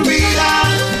fácil se olvida.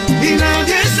 Y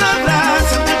nadie sabrá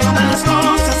de todas las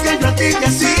cosas que yo a ti te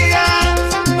hacía.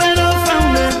 Pero fue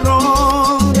un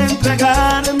error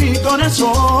entregar mi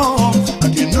corazón a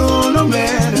quien no lo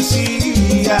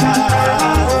merecía.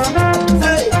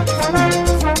 Hey.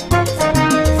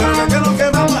 Pero ¿qué es lo que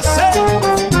vamos a hacer?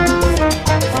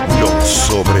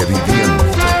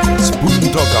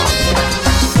 Sobrevivientes.com.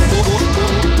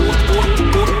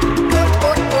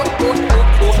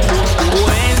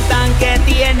 Cuentan que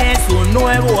tienes un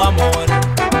nuevo amor,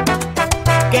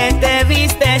 que te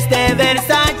vistes de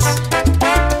Versace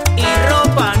y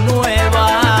ropa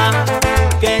nueva,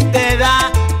 que te da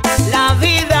la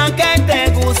vida que te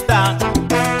gusta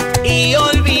y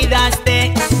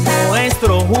olvidaste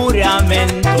nuestro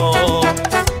juramento.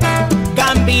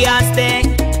 Cambiaste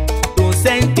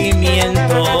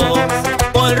sentimientos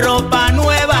por ropa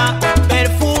nueva,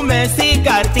 perfumes y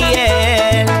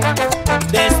Cartier.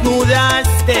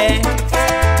 Desnudaste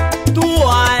tu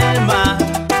alma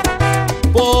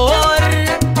por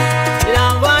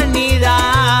la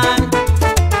vanidad,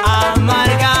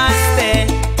 amargaste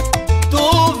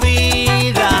tu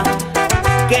vida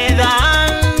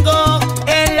quedando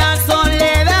en la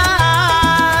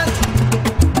soledad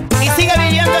y sigue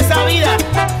viviendo esa vida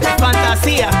de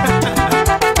fantasía.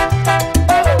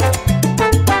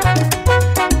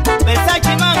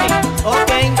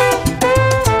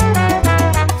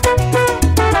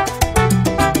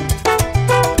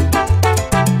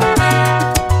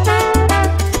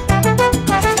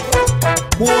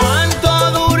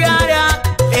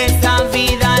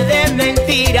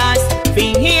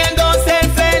 Fingiendo ser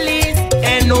feliz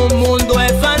en un mundo de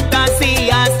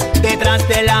fantasías, detrás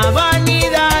de la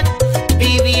vanidad,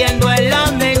 viviendo en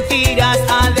las mentiras,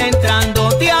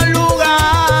 adentrándote a un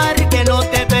lugar que no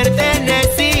te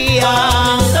pertenecía.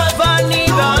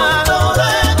 Vanidad,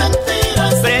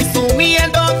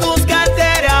 presumiendo tus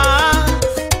carteras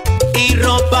y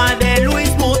ropa de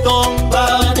Louis Vuitton.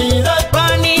 Vanidad,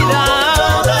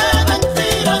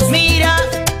 mira,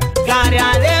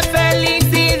 cara de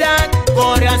felicidad,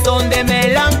 corazón de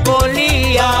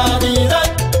melancolía.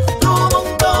 Tu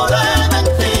mundo de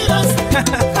mentiras.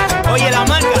 Oye, la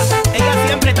marca, ella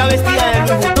siempre está vestida de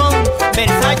Louis Vuitton,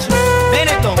 Versace,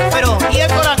 Benetton, pero ¿y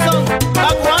el corazón? ¿Va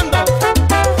cuándo?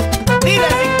 Dile,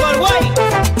 Víctor Guay.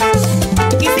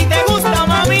 Y si te gusta,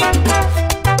 mami,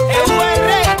 el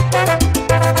rey.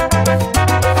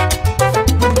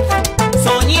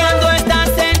 Soñando estás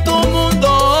en tu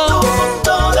mundo,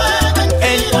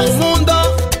 en tu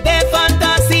mundo de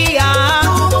fantasía.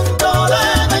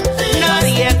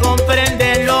 Nadie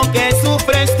comprende lo que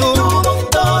sufres tú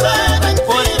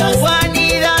por tu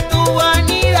vanidad, tu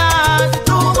vanidad.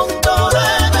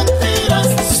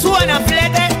 Suena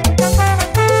flete.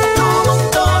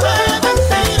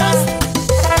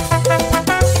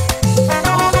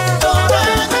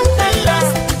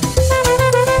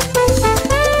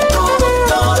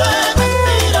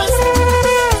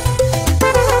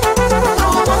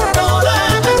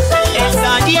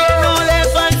 Está lleno de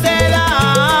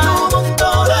falsedad.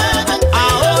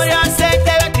 Ahora se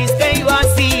te ve triste y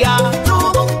vacía.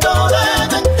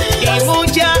 Y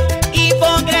mucha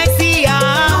hipocresía.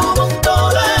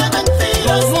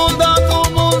 Tu mundo, tu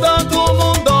mundo, tu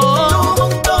mundo.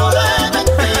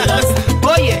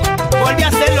 Oye, vuelve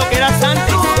a ser lo que eras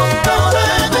antes.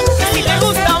 Y si te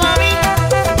gusta, mami,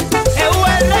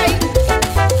 el rey.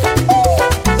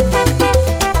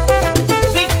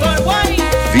 Víctor Guay.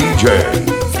 DJ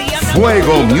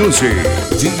Fuego Music.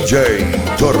 DJ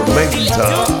Tormenta.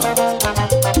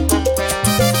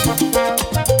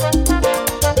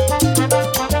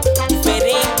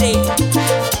 Diferente.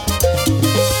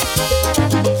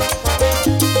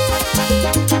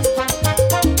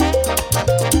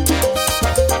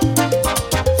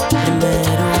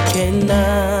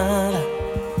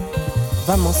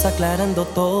 Vamos aclarando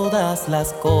todas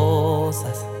las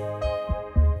cosas.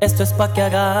 Esto es pa' que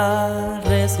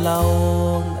agarres la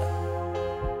onda.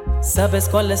 ¿Sabes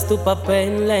cuál es tu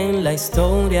papel en la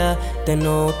historia? Te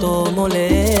noto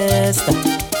molesta.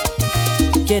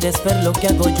 Quieres ver lo que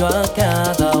hago yo a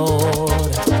cada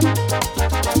hora.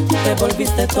 Te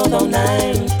volviste toda una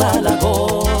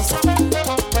empalagosa.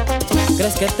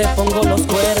 ¿Crees que te pongo los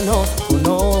cuernos o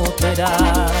no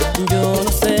querrás? Yo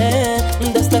no sé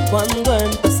desde cuándo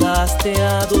empezaste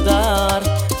a dudar,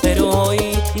 pero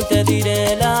hoy te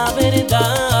diré la verdad.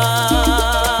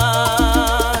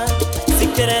 Si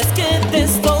crees que te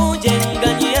estoy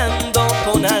engañando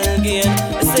con alguien,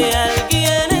 ese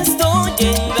alguien estoy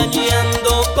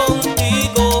engañando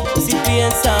contigo. Si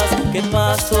piensas que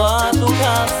paso a tu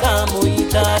casa muy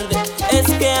tarde, es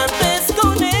que antes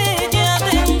con ella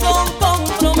tengo un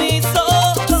compromiso.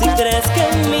 Si crees que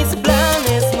en mis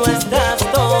planes no estás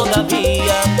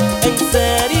todavía, en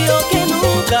serio que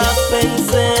nunca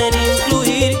pensé en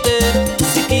incluirte.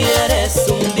 Si quieres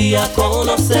un día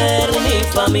conocer mi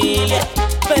familia,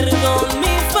 perdón,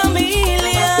 mi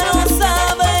familia no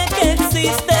sabe que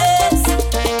existes.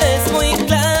 Es muy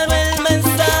claro el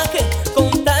mensaje,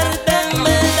 contarte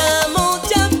me da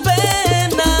mucha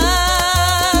pena.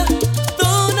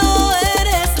 Tú no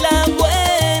eres la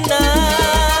buena.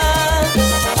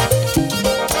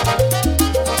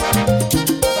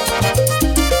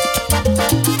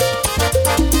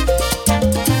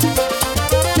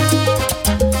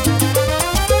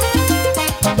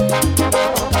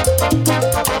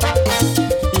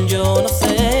 Yo no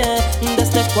sé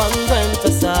desde cuándo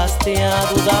empezaste a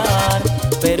dudar,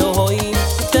 pero hoy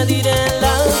te diré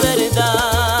la verdad.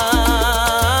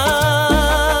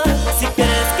 Si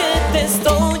crees que te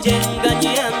estoy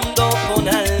engañando con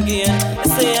alguien,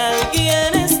 ese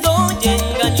alguien estoy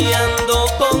engañando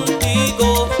contigo.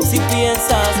 Si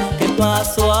piensas que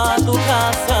paso a tu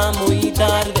casa muy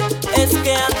tarde, es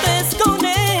que antes con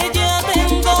ella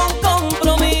tengo un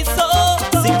compromiso.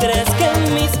 Si crees que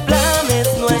en mis planes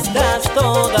no estás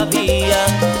todavía,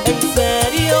 en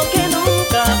serio que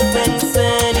nunca pensé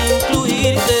en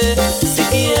incluirte. Si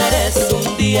quieres un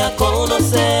día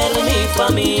conocer mi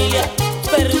familia,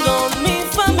 perdón, mi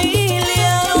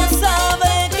familia no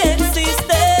sabe que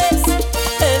existes.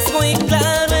 Es muy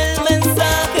claro el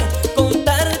mensaje,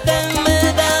 contarte me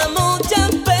da mucha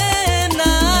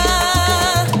pena.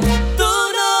 Tú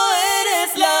no eres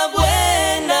la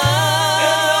buena.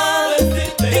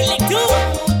 Dile tú.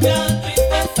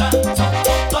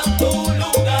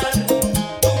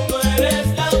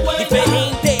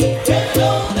 Diferente. Quiero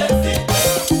decirte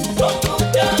con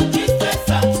mucha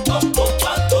tristeza,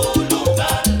 ocupa tu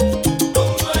lugar. Tú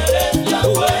no eres la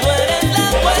buena.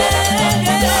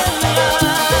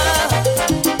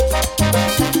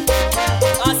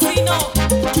 Así no,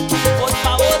 por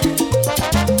favor.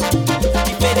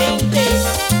 Diferente.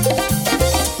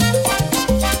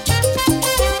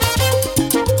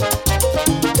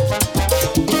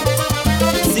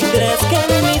 Si crees que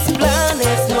en mis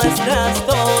planes no estás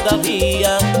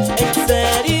todavía, en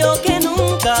serio que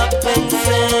nunca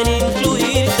pensé en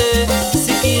incluirte.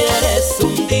 Si quieres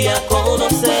un día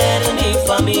conocer mi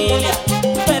familia,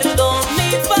 perdón,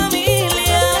 mi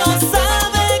familia no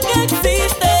sabe que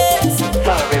existes.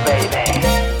 Sorry, baby.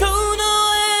 Tú no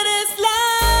eres la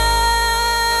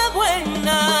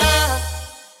buena.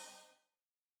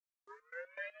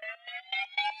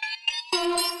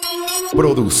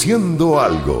 Produciendo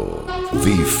algo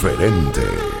diferente.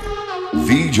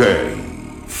 DJ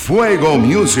Fuego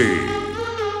Music.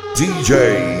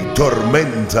 DJ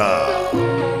Tormenta.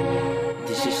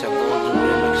 This is a golden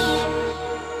remix.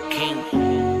 King.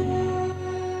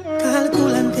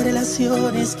 Calculan que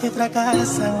relaciones que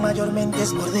fracasan mayormente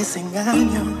es por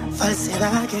desengaño,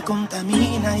 falsedad que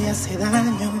contamina y hace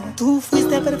daño. Tú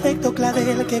fuiste perfecto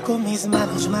clavel que con mis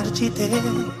manos marchité.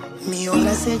 Mi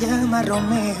obra se llama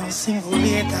Romeo sin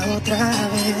Julieta otra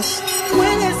vez.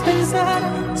 Puedes pensar,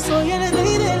 soy el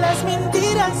rey de las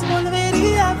mentiras,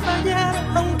 volvería a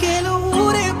fallar, aunque lo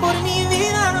jure por mi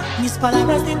vida. Mis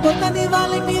palabras no importan ni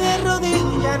valen ni de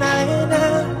rodilla en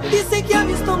arena. Dice que ha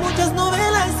visto muchas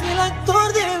novelas y el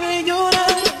actor debe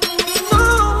llorar.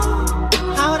 No,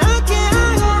 ¿ahora qué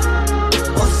hago?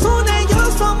 Ozuna y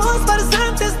yo somos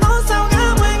farsantes, nos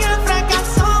ahogamos en el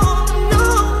fracaso.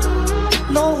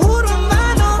 No juro en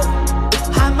vano,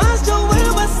 jamás yo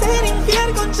vuelvo a ser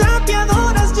infiel con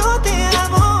chapeadoras, yo te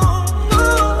amo.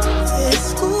 No,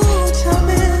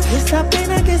 escúchame, esa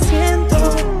pena que siento.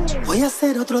 Voy a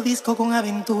hacer otro disco con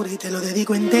aventura y te lo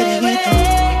dedico enterito.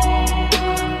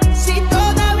 Si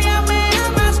todavía me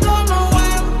amas como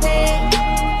antes,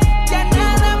 ya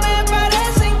nada me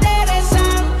parece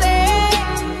interesante.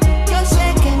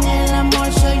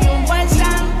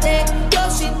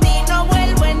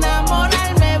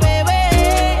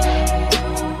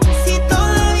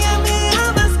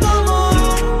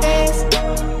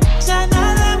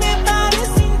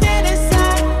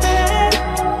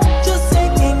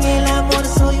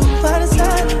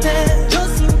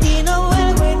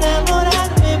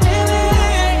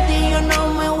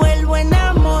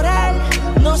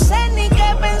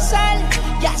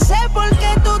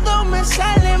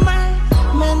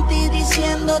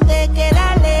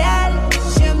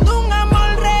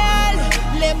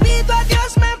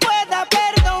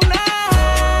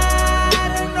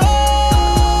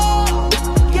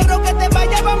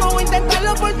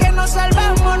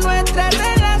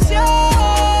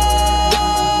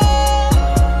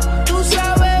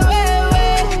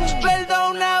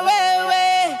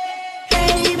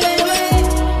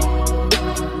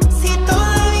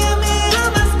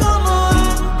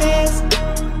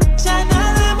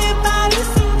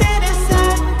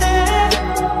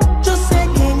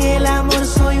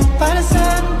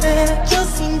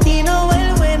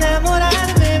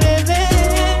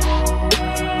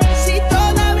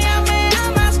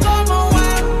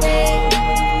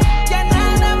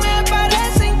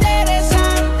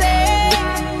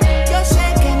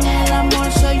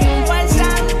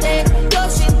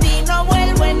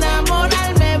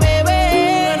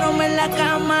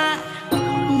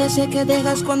 que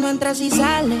dejas cuando entras y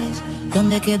sales.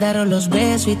 ¿Dónde quedaron los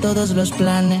besos y todos los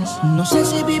planes? No sé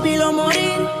si vivir o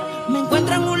morir. Me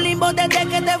encuentro en un limbo desde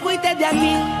que te fuiste de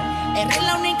aquí. Eres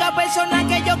la única persona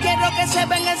que yo quiero que se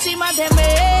venga encima de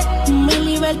mí. Mi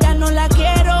libertad no la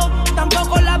quiero,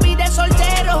 tampoco la vida de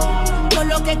soltero. Yo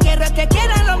lo que quiero es que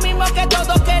quieran lo mismo que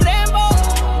todos queremos.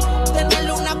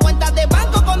 Tenerle una cuenta de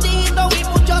banco con dígitos y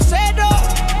muchos ceros.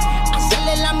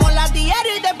 Hacerle el amor a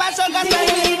diario y de paso gastar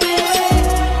el dinero.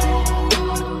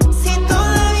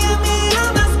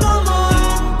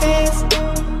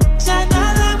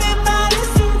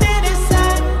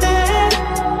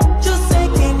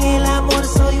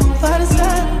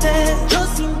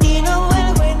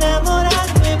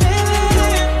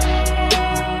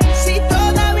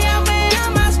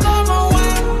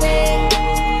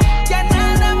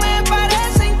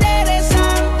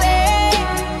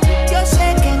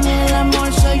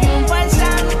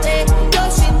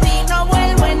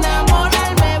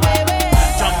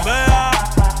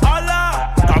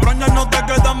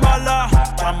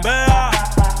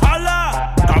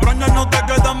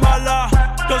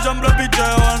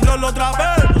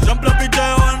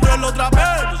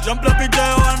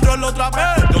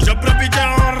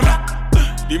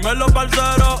 Dímelo,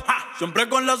 parcero. Siempre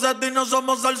con la seta y no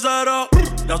somos salseros.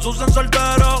 Ya Susan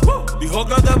soltero. Dijo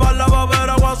que de bala va a haber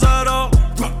aguacero.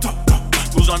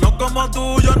 Gusanos como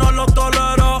tú, yo no los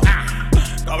tolero.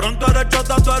 Cabrón, tú eres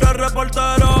chota, tú eres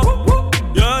reportero.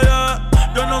 Yeah, yeah.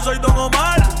 Yo no soy Don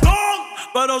Omar,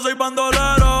 pero soy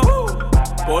bandolero.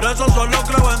 Por eso solo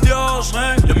creo en Dios.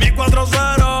 Y en mi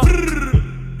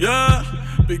 4-0. Yeah.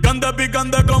 Picante,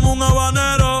 picante como un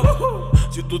habanero.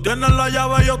 Si tú tienes la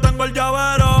llave, yo tengo el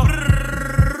llavero.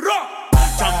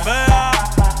 Chambea,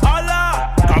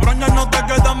 ala, cabrón, ya no te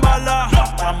quedan balas.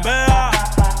 Chambea,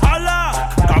 ala,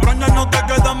 cabrón, ya no te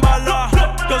quedan balas.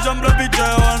 Yo siempre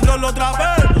picheo en rol otra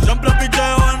vez. Yo siempre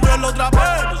picheo en rol otra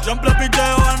vez. Yo siempre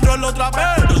picheo en rol otra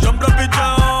vez. Yo siempre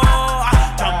picheo.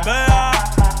 Chambea,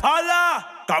 ala,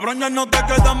 cabrón, ya no te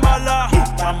quedan balas.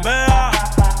 Chambea,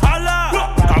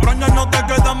 ala, cabrón, ya no te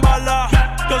quedan balas.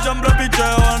 Yo siempre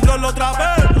picheo en rol otra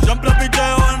vez. Yo siempre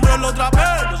picheo en rol otra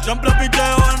vez. Yo siempre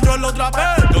picheo en rol otra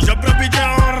vez. Yo siempre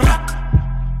picheo.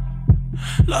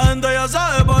 La gente ya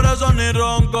sabe, por eso ni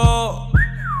ronco.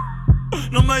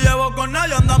 No me llevo con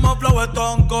nadie, andamos flow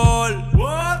Stone Cold.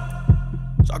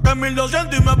 Saqué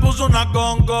 1200 y me puso una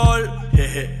Concord.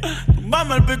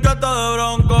 Tumbame el piquete de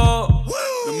bronco.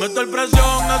 Me meto el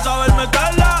presión a saber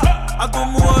meterla. A tu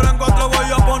mujer en 4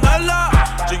 voy a ponerla.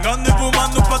 Chingando y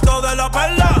fumando un pato de la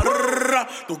perla.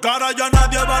 Tu cara ya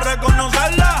nadie va a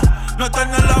reconocerla. No es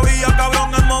tener la vía,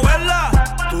 cabrón, es moverla.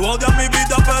 Tú odias mi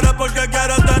vida, pero es porque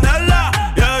quieres tenerla.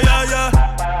 Yeah, yeah, yeah.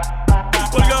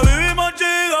 Porque vivimos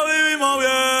chido, vivimos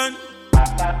bien.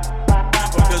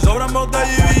 Porque sobran botellas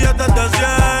y billetes de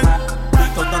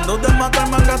 100. Tratando de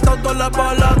matarme han gastado todas las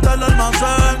balas del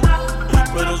almacén.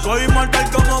 Pero soy inmortal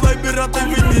como Baby Rata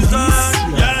y 50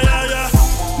 Cent. Yeah, yeah, yeah.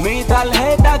 Mi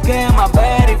tarjeta quema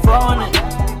perifones.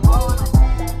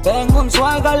 Tengo un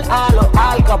swagger a los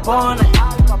Al Capone.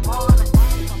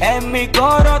 En mi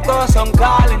coro todos son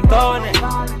calentones.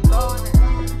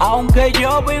 Aunque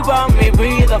yo viva mi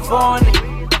vida funny.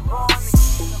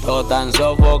 Todos tan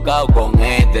sofocados con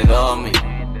este domi.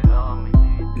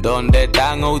 ¿Dónde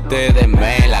están ustedes?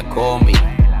 Me la comí.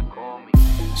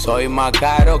 Soy más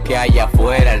caro que allá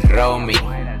afuera el romy.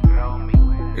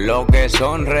 Los que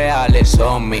son reales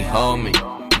son mis homies.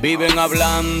 Viven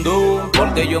hablando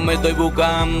porque yo me estoy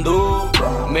buscando.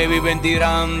 Me viven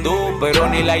tirando, pero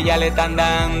ni la ya le están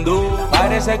dando.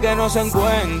 Parece que no se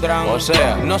encuentran, o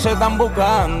sea, no se están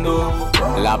buscando.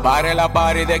 La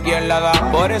pare de quien la da,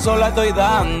 por eso la estoy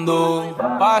dando.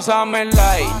 Pásame el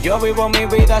like, yo vivo mi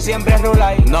vida siempre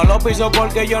rulay. No lo piso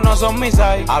porque yo no son mis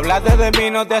side. Háblate de mí,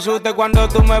 no te asustes cuando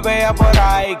tú me veas por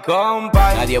ahí,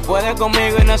 compa. Nadie puede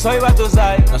conmigo y no soy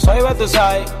Batusai, no soy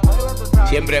Batusai.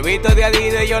 Siempre visto de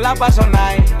Adidas y yo la paso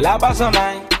nice, la paso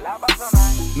nice.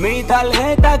 Mi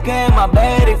tarjeta quema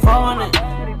perifones.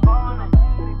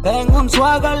 Tengo un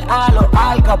swagger a los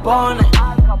Al Capone.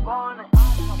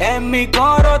 En mi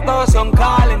coro todos son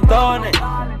calentones.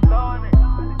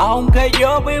 Aunque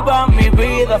yo viva mi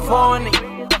vida funny.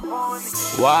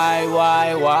 Why?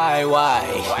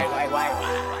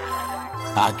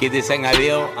 Aquí dicen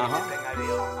adiós.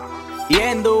 Y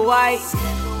en Dubai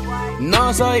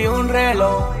no soy un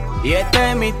reloj. Y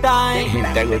este es mi time.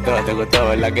 Te gustó,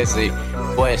 ¿verdad que sí?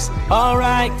 Pues,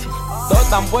 alright. todos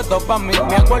están puestos pa' mí.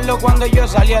 Me acuerdo cuando yo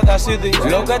salía de City.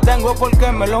 Lo que tengo porque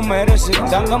me lo merecí.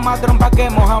 Dando más trompa que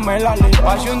Mohamed Ali.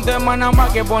 Pasé un tema nada más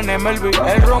que ponerme el beat.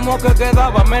 El romo que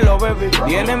quedaba me lo bebí.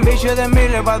 Tienen bicho de mí,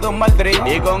 le va a tomar tri.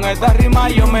 Y con esta rima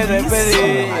yo me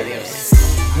despedí.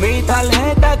 Mi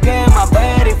tarjeta quema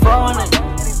perifones.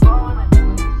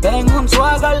 Tengo un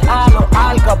swagger a los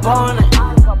Al Capone.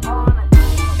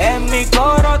 En mi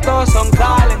coro todos son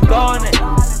calentones.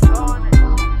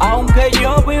 Aunque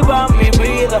yo viva mi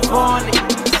vida funny.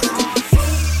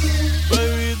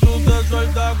 Baby, tú te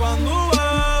sueltas cuando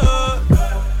ves.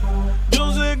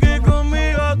 Yo sé que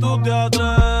conmigo tú te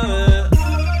atreves.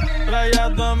 Trae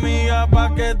a tu amiga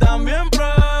pa' que también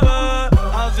pruebe.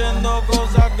 Haciendo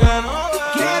cosas que no ves.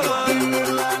 Quiero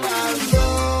tenerla a las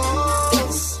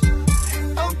dos.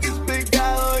 Aunque es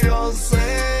pecado yo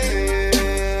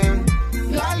sé.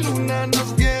 La luna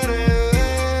nos quiere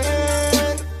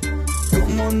ver.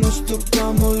 Como nos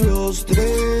tocamos los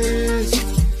tres.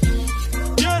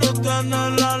 Quiero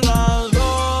tenerla a las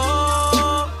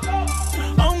dos.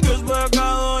 Aunque es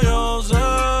pecado yo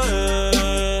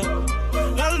sé.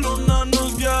 La luna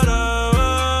nos quiere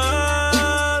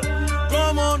ver.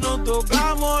 Como nos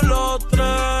tocamos los tres.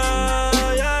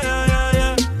 Yeah, yeah, yeah,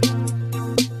 yeah.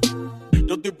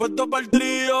 Yo estoy puesto para el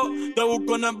trío. Te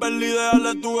busco en el Belly,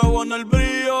 déjale tu huevo en el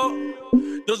brillo.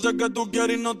 Yo sé que tú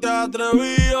quieres y no te has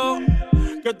atrevido.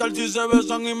 ¿Qué tal si se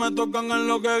besan y me tocan en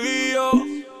lo que guío?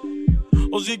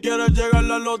 O si quieres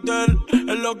llegarle al hotel,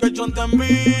 en lo que yo te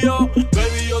envío.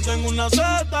 Baby, yo tengo una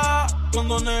Z,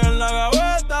 condones en la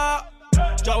gaveta.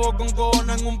 Chavo con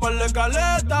cojones en un par de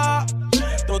caletas.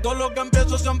 Todo lo que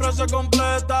empiezo siempre se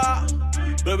completa.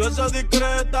 Bebé, sé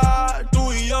discreta.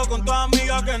 Tú y yo con tu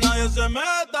amiga, que nadie se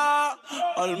meta.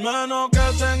 Al menos que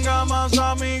tenga más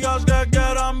amigas que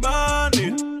quieran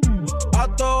venir. A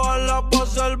todas las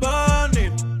pasa el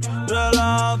venir.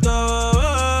 Relájate,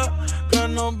 bebé, que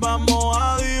nos vamos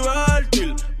a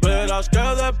divertir. Verás que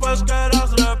después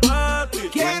quieras repetir.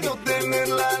 Quiero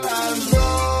tenerla a las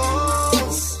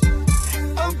dos.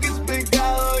 Aunque es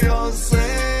pecado yo sé.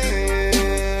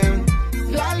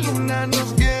 La luna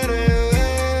nos quiere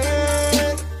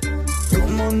ver.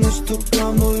 Como nos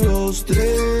tocamos los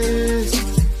tres.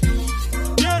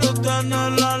 Quiero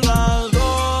tenerla a las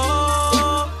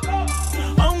dos.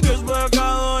 Aunque es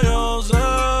pecado yo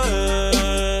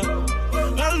sé.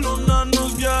 La luna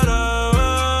nos quiere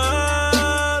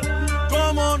ver.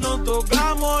 Como nos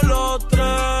tocamos los tres.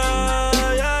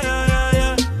 Yeah, yeah, yeah,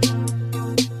 yeah.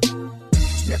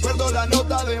 Me acuerdo la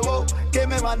nota de voz que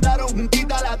me mandaron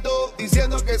juntita a las dos,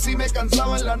 diciendo que si me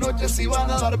cansaba en la noche si iban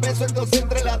a dar besos, entonces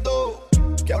entre las dos.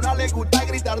 Que a una le gusta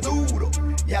gritar duro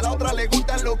y a la otra le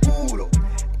gusta en lo puro.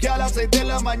 Que a las 6 de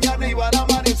la mañana iban a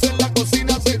amanecer en la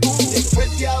cocina seguro.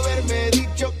 Después de haberme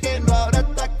dicho que no, ahora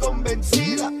está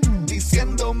convencida,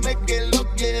 diciéndome que lo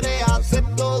quiere hacer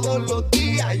todos los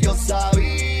días. Yo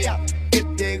sabía que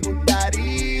te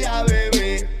gustaría,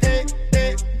 bebé.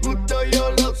 Te gusto,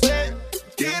 yo lo sé.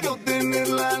 Quiero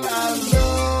tenerla a las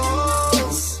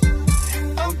dos.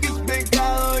 Aunque es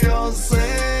pecado, yo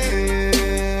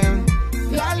sé.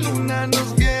 La luna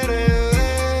nos quiere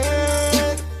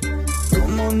ver.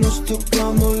 Como nos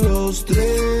tocamos los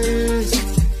tres.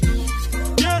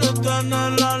 Quiero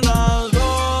tenerla a las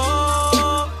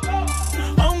dos.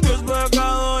 Aunque es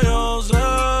pecado yo sé.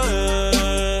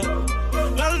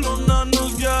 La luna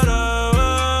nos quiere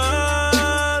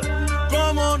ver.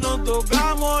 Como nos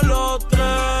tocamos los tres.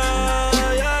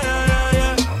 Yeah, yeah, yeah,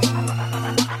 yeah.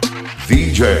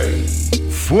 DJ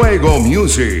Fuego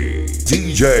Music,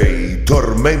 DJ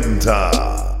Tormenta.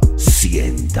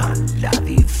 Sientan la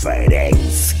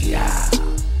diferencia.